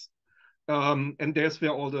 /opt/x, and there's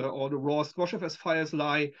where all the raw squashfs files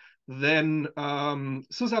lie, then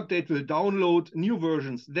sysupdate will download new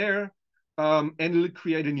versions there, and it'll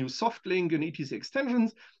create a new soft link in etc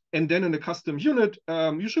extensions, and then in a custom unit,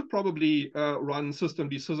 you should probably run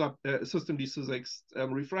systemd/sysx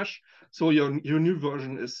refresh, so your new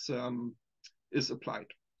version is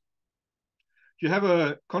applied. You have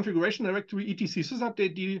a configuration directory etc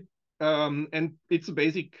sysupdate and it's a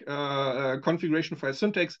basic configuration file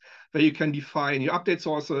syntax where you can define your update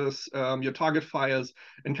sources, your target files,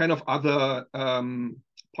 and kind of other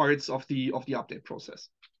parts of the update process.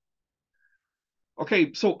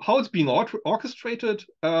 Okay, so how it's being orchestrated,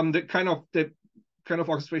 the kind of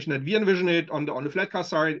orchestration that we envision it on the Flatcar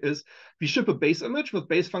side is we ship a base image with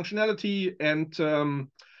base functionality and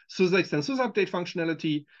SysExt and SysUpdate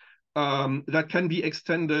functionality that can be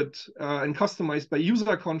extended and customized by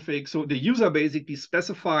user config. So the user basically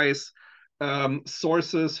specifies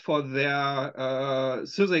sources for their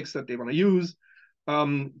SysExt that they want to use,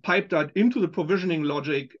 pipe that into the provisioning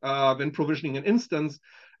logic when provisioning an instance.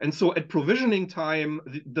 And so at provisioning time,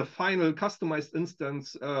 the final customized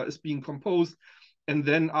instance is being composed. And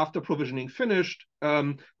then after provisioning finished,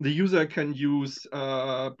 the user can use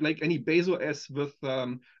like any base OS with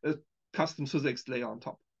a custom SysExt layer on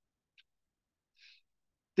top.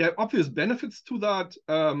 There are obvious benefits to that.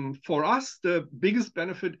 For us, the biggest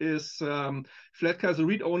benefit is Flatcar is a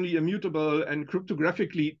read-only, immutable, and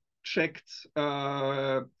cryptographically checked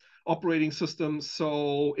operating system,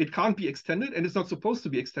 so it can't be extended, and it's not supposed to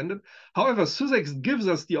be extended. However, SysExt gives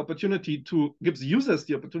users the opportunity to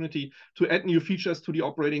add new features to the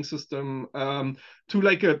operating system to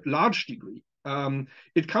like a large degree.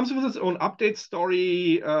 It comes with its own update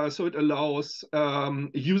story, so it allows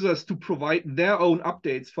users to provide their own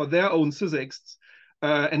updates for their own SysExts,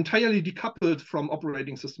 entirely decoupled from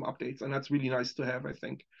operating system updates, and that's really nice to have, I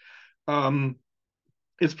think.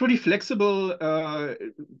 It's pretty flexible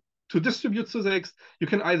to distribute SysExt. You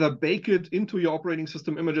can either bake it into your operating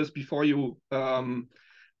system images before you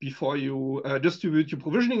distribute your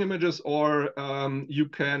provisioning images, or you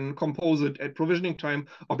can compose it at provisioning time,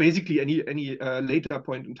 or basically any later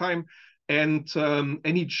point in time. And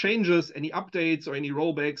any changes, any updates, or any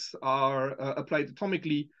rollbacks are applied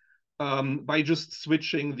atomically by just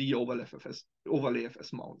switching the overlay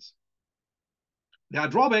FS mounts. There are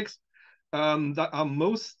drawbacks that are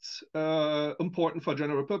most important for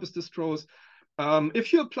general purpose distros.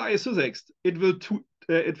 If you apply a SysExt, it will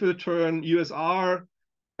turn USR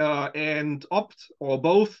and opt, or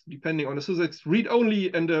both, depending on the SysExt, read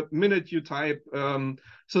only, and the minute you type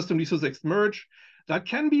systemd SysExt merge. That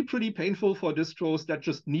can be pretty painful for distros that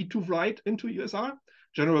just need to write into USR,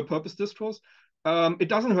 general purpose distros. It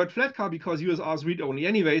doesn't hurt Flatcar because USR is read only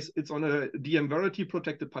anyways. It's on a DM Verity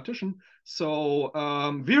protected partition. So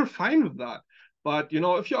we're fine with that. But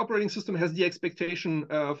if your operating system has the expectation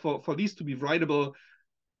for these to be writable,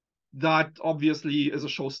 that obviously is a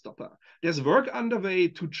showstopper. There's work underway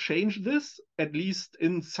to change this, at least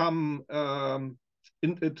in some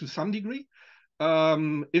to some degree.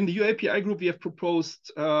 In the UAPI group, we have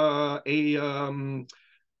proposed a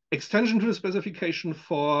extension to the specification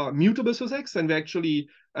for mutable SysExt, and we're actually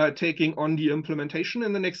taking on the implementation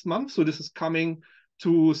in the next month. So this is coming to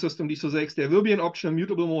systemd SysExt. There will be an optional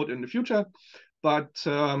mutable mode in the future, but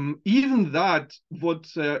even that would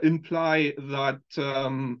imply that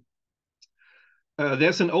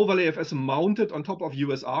there's an overlay FS mounted on top of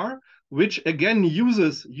USR, which again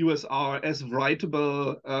uses USR as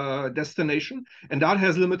writable destination, and that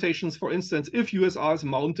has limitations. For instance, if USR is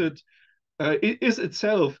mounted, it is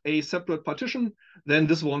itself a separate partition, then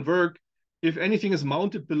this won't work. If anything is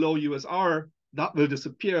mounted below USR, that will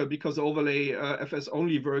disappear because overlay FS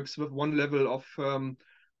only works with one level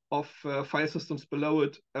of file systems below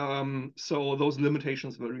it. So those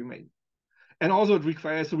limitations will remain. And also it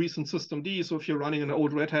requires a recent systemd, so if you're running an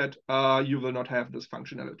old Red Hat, you will not have this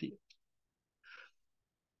functionality.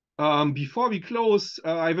 Before we close,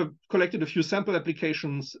 I've collected a few sample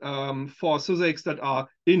applications for SysExt that are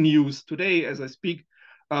in use today as I speak.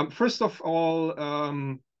 First of all,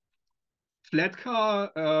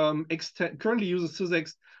 Flatcar currently uses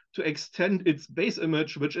SysExt to extend its base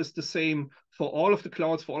image, which is the same for all of the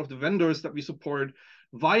clouds, for all of the vendors that we support,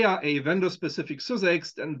 via a vendor-specific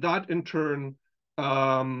SysExt, and that in turn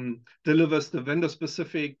delivers the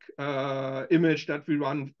vendor-specific image that we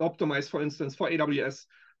run, optimized, for instance, for AWS,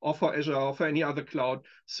 or for Azure, or for any other cloud.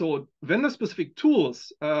 So vendor-specific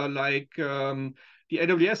tools like the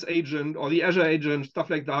AWS agent or the Azure agent, stuff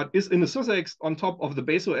like that, is in the SysExt on top of the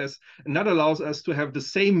base OS, and that allows us to have the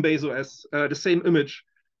same base OS, the same image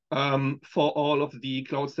for all of the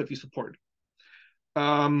clouds that we support.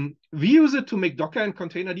 We use it to make Docker and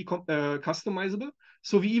Containerd customizable.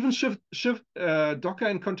 So we even shift Docker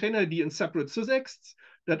and Containerd in separate SysExts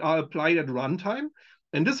that are applied at runtime.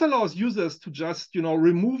 And this allows users to just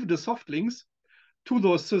remove the soft links to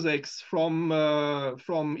those sysexs from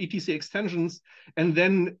etc extensions, and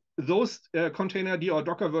then those containerd or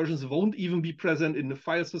Docker versions won't even be present in the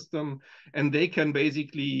file system, and they can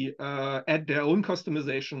basically add their own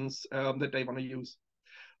customizations that they want to use.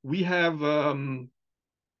 We have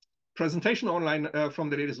presentation online from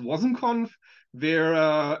the latest WASMConf, where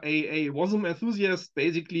a WASM enthusiast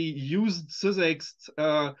basically used sysex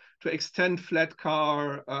to extend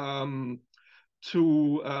Flatcar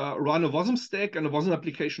to run a WASM stack and a WASM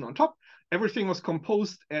application on top. Everything was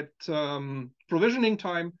composed at provisioning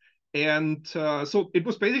time. And so it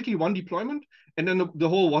was basically one deployment, and then the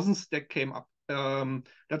whole WASM stack came up.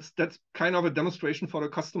 That's kind of a demonstration for the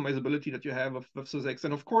customizability that you have of sysex.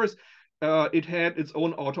 And of course, it had its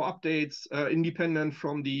own auto updates, independent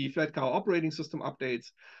from the Flatcar operating system updates,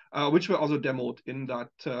 which were also demoed in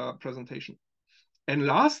that presentation. And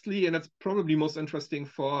lastly, and that's probably most interesting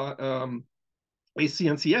for a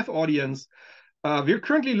CNCF audience, we're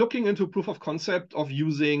currently looking into proof of concept of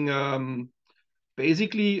using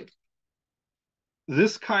basically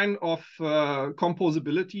this kind of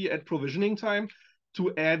composability at provisioning time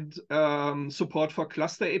to add support for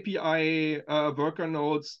cluster API worker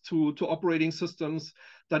nodes to operating systems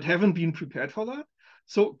that haven't been prepared for that.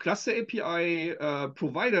 So cluster API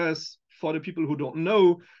providers, for the people who don't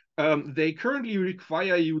know, they currently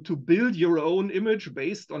require you to build your own image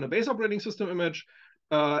based on a base operating system image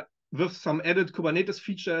with some added Kubernetes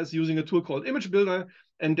features using a tool called Image Builder.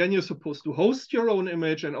 And then you're supposed to host your own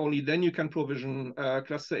image, and only then you can provision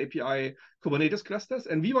cluster API Kubernetes clusters.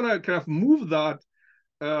 And we want to kind of move that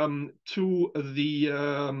to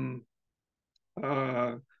the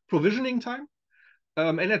provisioning time,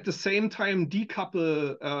 and at the same time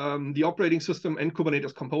decouple the operating system and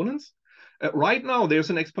Kubernetes components. Right now,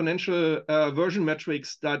 there's an exponential version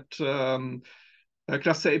metrics that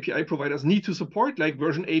cluster API providers need to support, like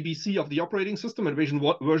version ABC of the operating system and version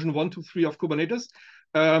 1 to 3 of Kubernetes.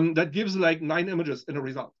 That gives like 9 images in a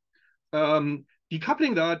result.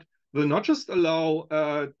 Decoupling that will not just allow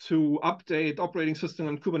to update operating system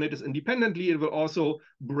and Kubernetes independently, it will also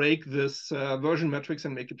break this version metrics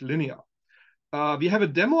and make it linear. We have a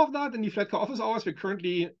demo of that in the Flatcar office hours. We're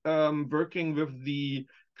currently working with the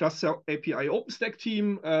Cluster API OpenStack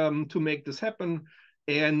team to make this happen.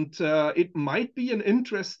 And it might be an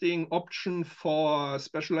interesting option for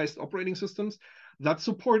specialized operating systems that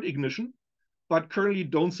support Ignition, but currently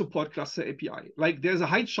don't support Cluster API. Like, there's a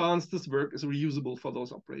high chance this work is reusable for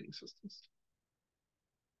those operating systems.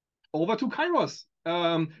 Over to Kairos.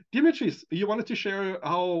 Dimitris, you wanted to share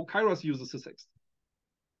how Kairos uses sysex.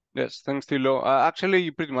 Yes, thanks, Thilo. Actually,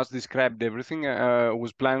 you pretty much described everything. I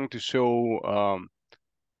was planning to show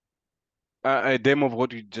a demo of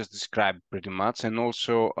what you just described pretty much. And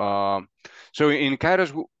also, so in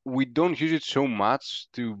Kairos, we don't use it so much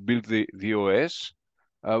to build the OS,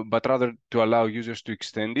 but rather to allow users to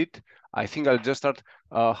extend it. I think I'll just start.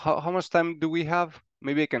 How much time do we have?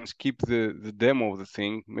 Maybe I can skip the demo of the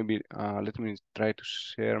thing. Maybe let me try to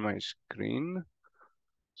share my screen.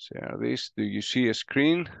 Share this. Do you see a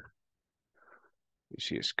screen? You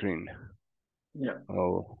see a screen? Yeah.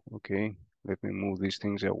 Oh, okay. Let me move these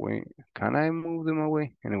things away. Can I move them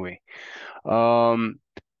away? Anyway.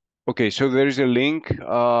 Okay, so there is a link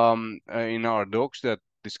in our docs that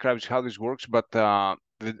describes how this works, but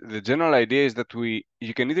the general idea is that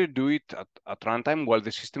you can either do it at runtime while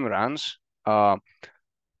the system runs.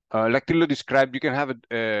 Like Thilo described, you can have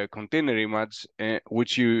a container image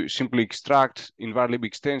which you simply extract in varlib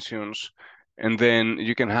extensions, and then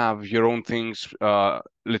you can have your own things,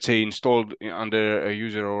 let's say, installed under a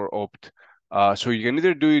user or opt. So you can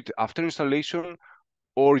either do it after installation,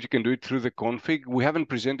 or you can do it through the config. We haven't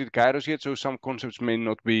presented Kairos yet, so some concepts may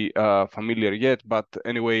not be familiar yet. But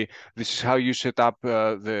anyway, this is how you set up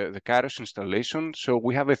the Kairos installation. So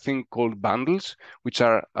we have a thing called bundles, which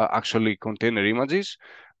are actually container images.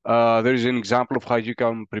 There is an example of how you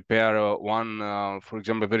can prepare one, for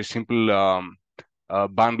example, a very simple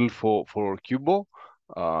bundle for Kubo.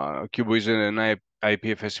 Kubo is an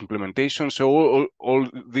IPFS implementation. So all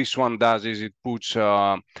this one does is it puts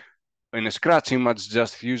in a scratch image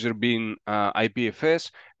just user bin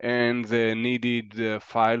IPFS and the needed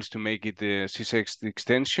files to make it a sysex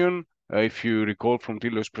extension. If you recall from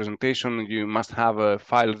Thilo's presentation, you must have a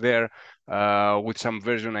file there with some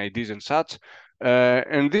version IDs and such.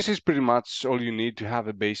 And this is pretty much all you need to have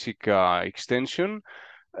a basic extension.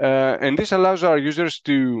 And this allows our users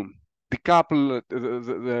to decouple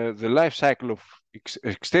the life cycle of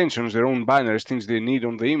extensions, their own binaries, things they need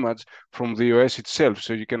on the image from the OS itself.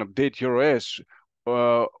 So you can update your OS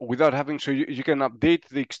without having, so you can update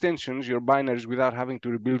the extensions, your binaries, without having to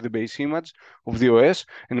rebuild the base image of the OS,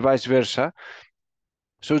 and vice versa.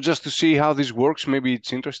 So just to see how this works, maybe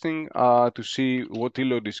it's interesting to see what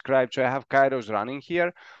Thilo described. So I have Kairos running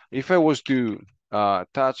here. If I was to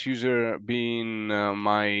touch user being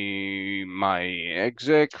my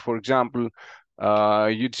exec, for example,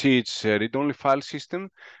 you'd see it's a read-only file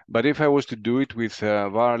system. But if I was to do it with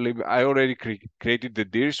varlib, I already created the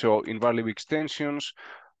dir. So in varlib extensions,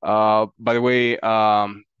 by the way,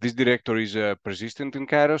 this directory is persistent in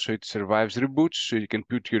Kairos, so it survives reboots, so you can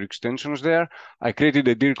put your extensions there. I created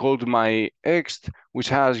a dir called my_ext, which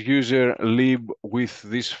has user lib with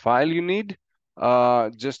this file you need.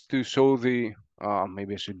 Just to show the,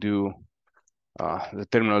 maybe I should do, the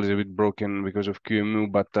terminal is a bit broken because of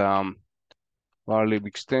QEMU, but varlib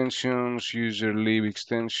extensions, user lib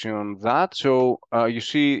extension, that. So you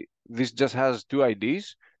see, this just has 2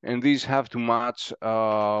 IDs, and these have to match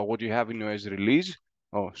what you have in your as release.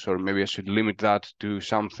 Oh, sorry, maybe I should limit that to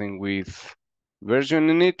something with version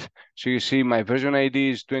in it. So you see my version ID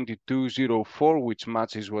is 2204, which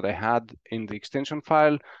matches what I had in the extension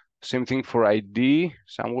file. Same thing for ID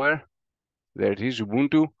somewhere. There it is,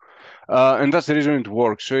 Ubuntu. And that's the reason it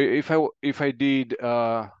works. So if I did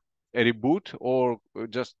a reboot, or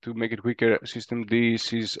just to make it quicker, system D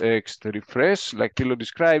sysext refresh, like Thilo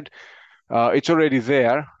described, it's already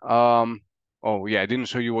there. Oh yeah, I didn't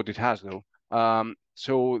show you what it has though.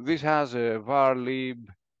 So this has a varlib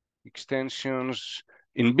extensions.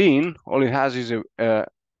 In bin, all it has is a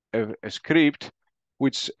script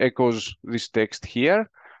which echoes this text here.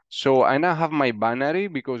 So I now have my binary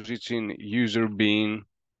because it's in user bin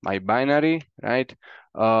my binary, right?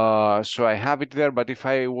 So I have it there, but if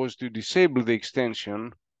I was to disable the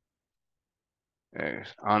extension,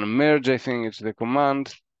 on merge, I think it's the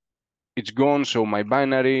command, it's gone, so my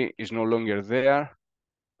binary is no longer there.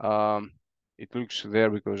 It looks there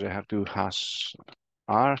because I have to hash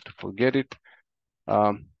R to forget it.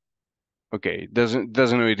 Okay, it doesn't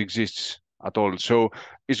know it exists at all, so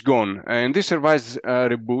it's gone, and this survives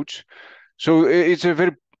reboots. So it's a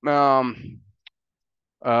very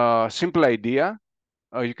simple idea.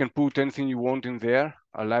 You can put anything you want in there,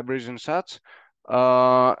 libraries and such.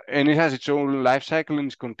 And it has its own lifecycle and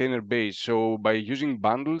it's container based. So by using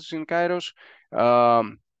bundles in Kairos,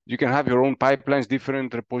 you can have your own pipelines,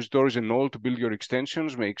 different repositories and all to build your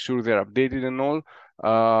extensions, make sure they're updated and all.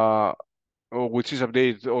 Which is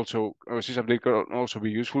updated also, sysupdate can also be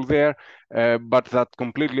useful there, but that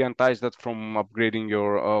completely unties that from upgrading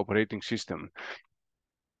your operating system.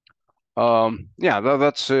 Yeah,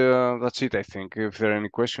 that's it, I think. If there are any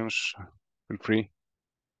questions, feel free.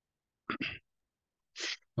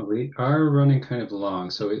 Well, we are running kind of long,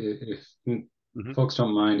 so if folks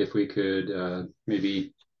don't mind, if we could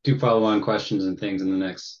maybe do follow-on questions and things in the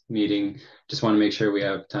next meeting. Just want to make sure we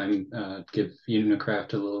have time to give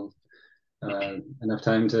Unicraft a little enough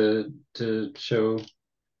time to show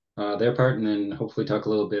their part, and then hopefully talk a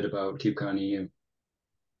little bit about KubeCon EU.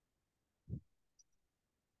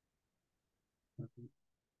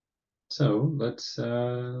 So let's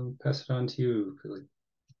pass it on to you, Philippe.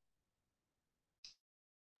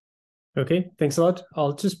 Okay, thanks a lot.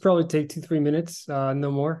 I'll just probably take 2-3 minutes,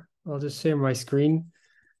 no more. I'll just share my screen.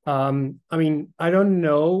 I mean, I don't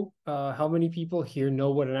know how many people here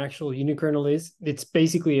know what an actual unikernel is. It's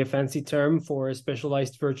basically a fancy term for a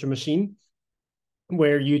specialized virtual machine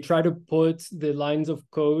where you try to put the lines of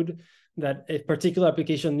code that a particular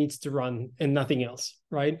application needs to run and nothing else,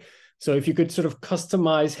 right? So if you could sort of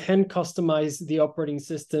hand customize the operating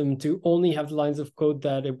system to only have the lines of code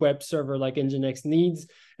that a web server like Nginx needs,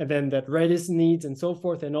 and then that Redis needs and so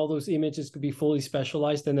forth, and all those images could be fully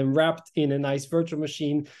specialized and then wrapped in a nice virtual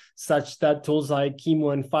machine such that tools like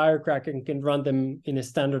QEMU and Firecracker can run them in a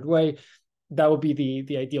standard way, that would be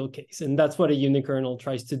the ideal case. And that's what a unikernel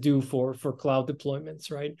tries to do for cloud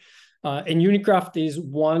deployments, right? And Unicraft is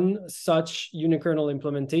one such unikernel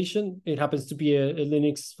implementation. It happens to be a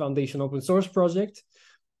Linux Foundation open source project.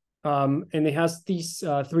 And it has these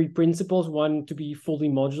 3 principles. One, to be fully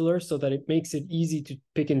modular so that it makes it easy to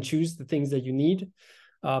pick and choose the things that you need.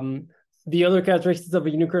 The other characteristics of a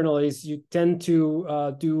unikernel is you tend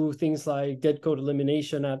to do things like dead code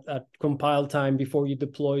elimination at compile time before you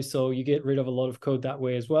deploy, so you get rid of a lot of code that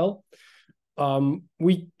way as well.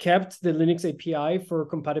 We kept the Linux API for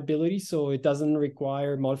compatibility, so it doesn't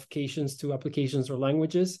require modifications to applications or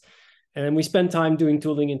languages. And then we spend time doing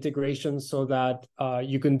tooling integration so that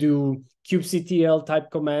you can do kubectl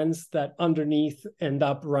type commands that underneath end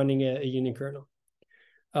up running a unikernel.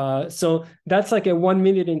 So that's like a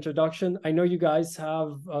 1-minute introduction. I know you guys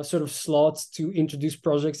have sort of slots to introduce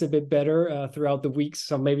projects a bit better throughout the week,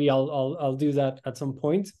 so maybe I'll do that at some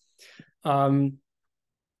point.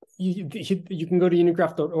 you can go to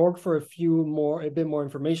unicraft.org for a bit more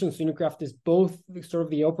information. So Unicraft is both sort of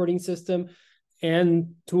the operating system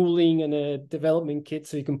and tooling and a development kit,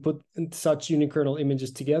 so you can put such unikernel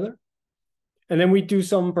images together. And then we do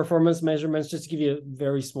some performance measurements just to give you a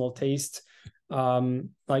very small taste.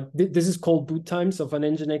 This is called boot times of an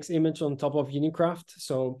Nginx image on top of Unicraft.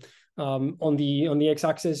 So on the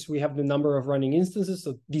x-axis, we have the number of running instances.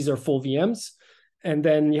 So these are full VMs. And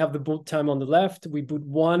then you have the boot time on the left. We boot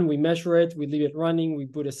one, we measure it, we leave it running. We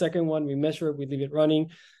boot a second one, we measure it, we leave it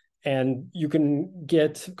running. And you can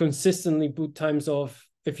get consistently boot times of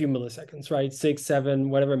a few milliseconds, right? 6,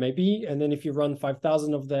 7, whatever it may be. And then if you run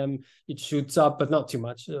 5,000 of them, it shoots up, but not too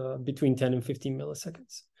much, between 10 and 15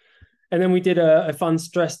 milliseconds. And then we did a fun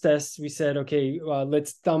stress test. We said, okay,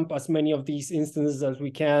 let's dump as many of these instances as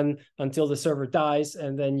we can until the server dies.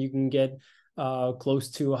 And then you can get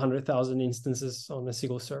close to 100,000 instances on a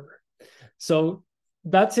single server. So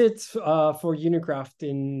that's it for Unicraft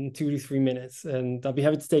in 2 to 3 minutes. And I'll be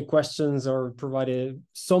happy to take questions or provide a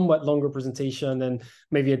somewhat longer presentation and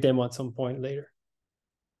maybe a demo at some point later.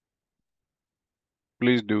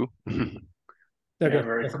 Please do. Okay. Yeah,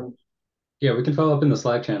 very cool. Yeah, we can follow up in the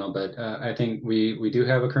Slack channel, but I think we do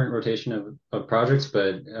have a current rotation of projects,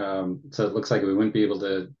 but so it looks like we wouldn't be able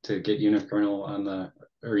to get unikernel on the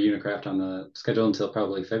or Unicraft on the schedule until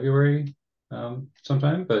probably February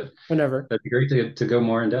sometime, but whenever. That'd be great to go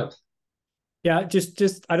more in depth. Yeah,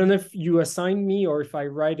 just I don't know if you assign me or if I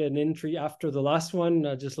write an entry after the last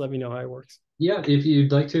one, just let me know how it works. Yeah, if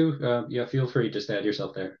you'd like to, yeah, feel free, just add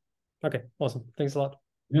yourself there. Okay, awesome. Thanks a lot.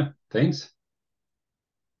 Yeah, thanks.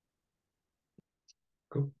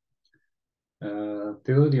 Cool.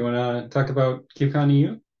 Tilo, do you want to talk about KubeCon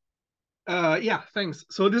EU? Yeah, thanks.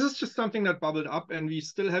 So this is just something that bubbled up and we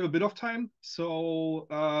still have a bit of time. So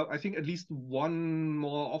I think at least one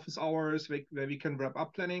more office hours where we can wrap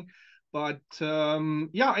up planning. But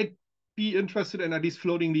yeah, I'd be interested in at least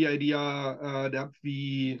floating the idea that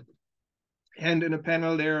we hand in a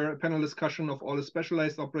panel there, a panel discussion of all the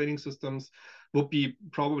specialized operating systems would be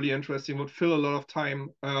probably interesting, would fill a lot of time.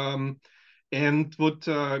 And would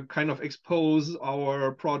kind of expose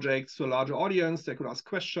our projects to a larger audience. They could ask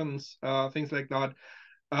questions, things like that.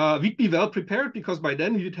 We'd be well prepared because by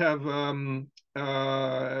then we'd have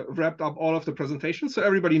wrapped up all of the presentations, so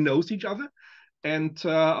everybody knows each other and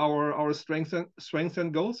our strengths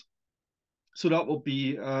and goals. So that would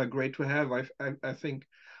be great to have, I think.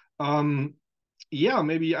 Yeah,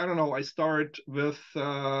 maybe, I don't know, I start with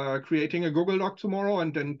creating a Google Doc tomorrow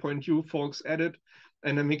and then point you folks at it.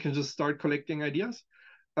 And then we can just start collecting ideas.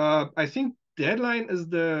 I think deadline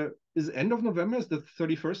is end of November, is the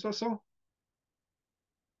 31st or so.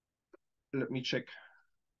 Let me check.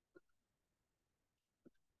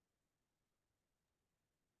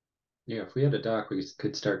 Yeah, if we had a doc, we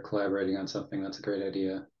could start collaborating on something. That's a great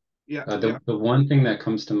idea. Yeah. The one thing that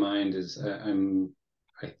comes to mind is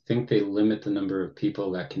I think they limit the number of people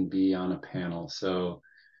that can be on a panel. So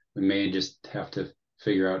we may just have to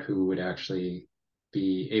figure out who would actually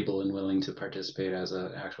be able and willing to participate as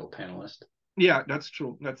an actual panelist. Yeah, that's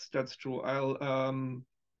true. That's true. I'll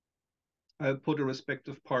put a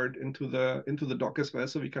respective part into the doc as well,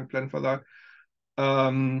 so we can plan for that.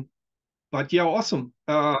 But yeah, awesome.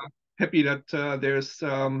 Happy that there's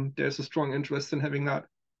a strong interest in having that.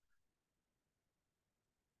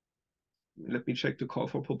 Let me check the call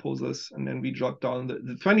for proposals, and then we jot down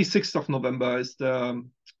the 26th of November is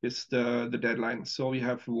the deadline. So we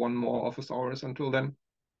have one more office hours until then.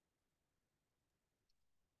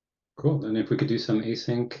 Cool. And if we could do some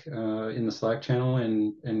async in the Slack channel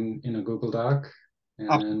and in a Google Doc,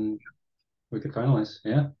 and we could finalize.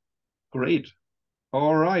 Yeah. Great.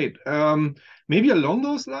 All right. Maybe along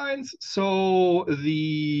those lines. So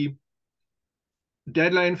the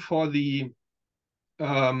deadline for the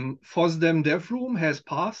FOSDEM dev room has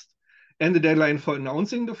passed, and the deadline for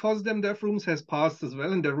announcing the FOSDEM dev rooms has passed as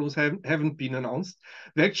well, and dev rooms haven't been announced.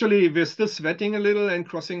 We're still sweating a little and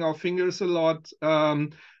crossing our fingers a lot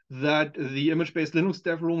that the image-based Linux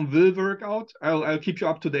dev room will work out. I'll keep you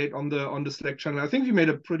up to date on the Slack channel. I think we made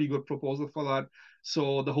a pretty good proposal for that,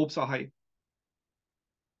 so the hopes are high.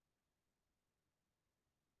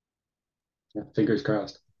 Yeah, fingers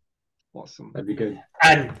crossed. Awesome. That'd be good.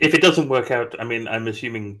 And if it doesn't work out, I mean, I'm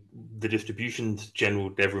assuming the distribution's general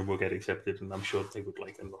dev room will get accepted, and I'm sure they would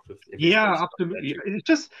like a lot of. Yeah, absolutely.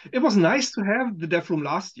 It was nice to have the dev room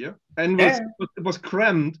last year, and it was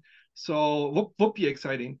crammed, so would be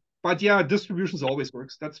exciting. But yeah, distributions always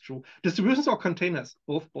works. That's true. Distributions or containers,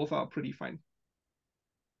 both are pretty fine.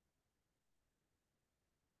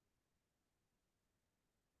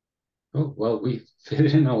 Oh, well, we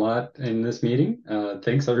fit in a lot in this meeting.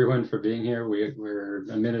 Thanks everyone for being here. We're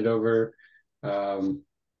a minute over.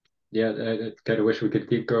 Yeah, I kind of wish we could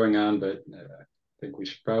keep going on, but I think we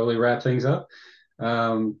should probably wrap things up.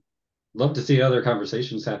 Love to see other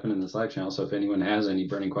conversations happen in the Slack channel. So if anyone has any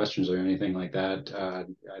burning questions or anything like that,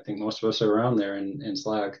 I think most of us are around there in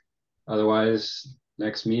Slack. Otherwise,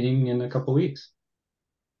 next meeting in a couple weeks.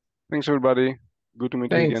 Thanks, everybody. Good to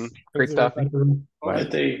meet you Thanks. again. Great stuff. Thanks, everyone.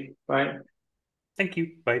 Bye. Bye. Thank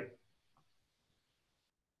you. Bye.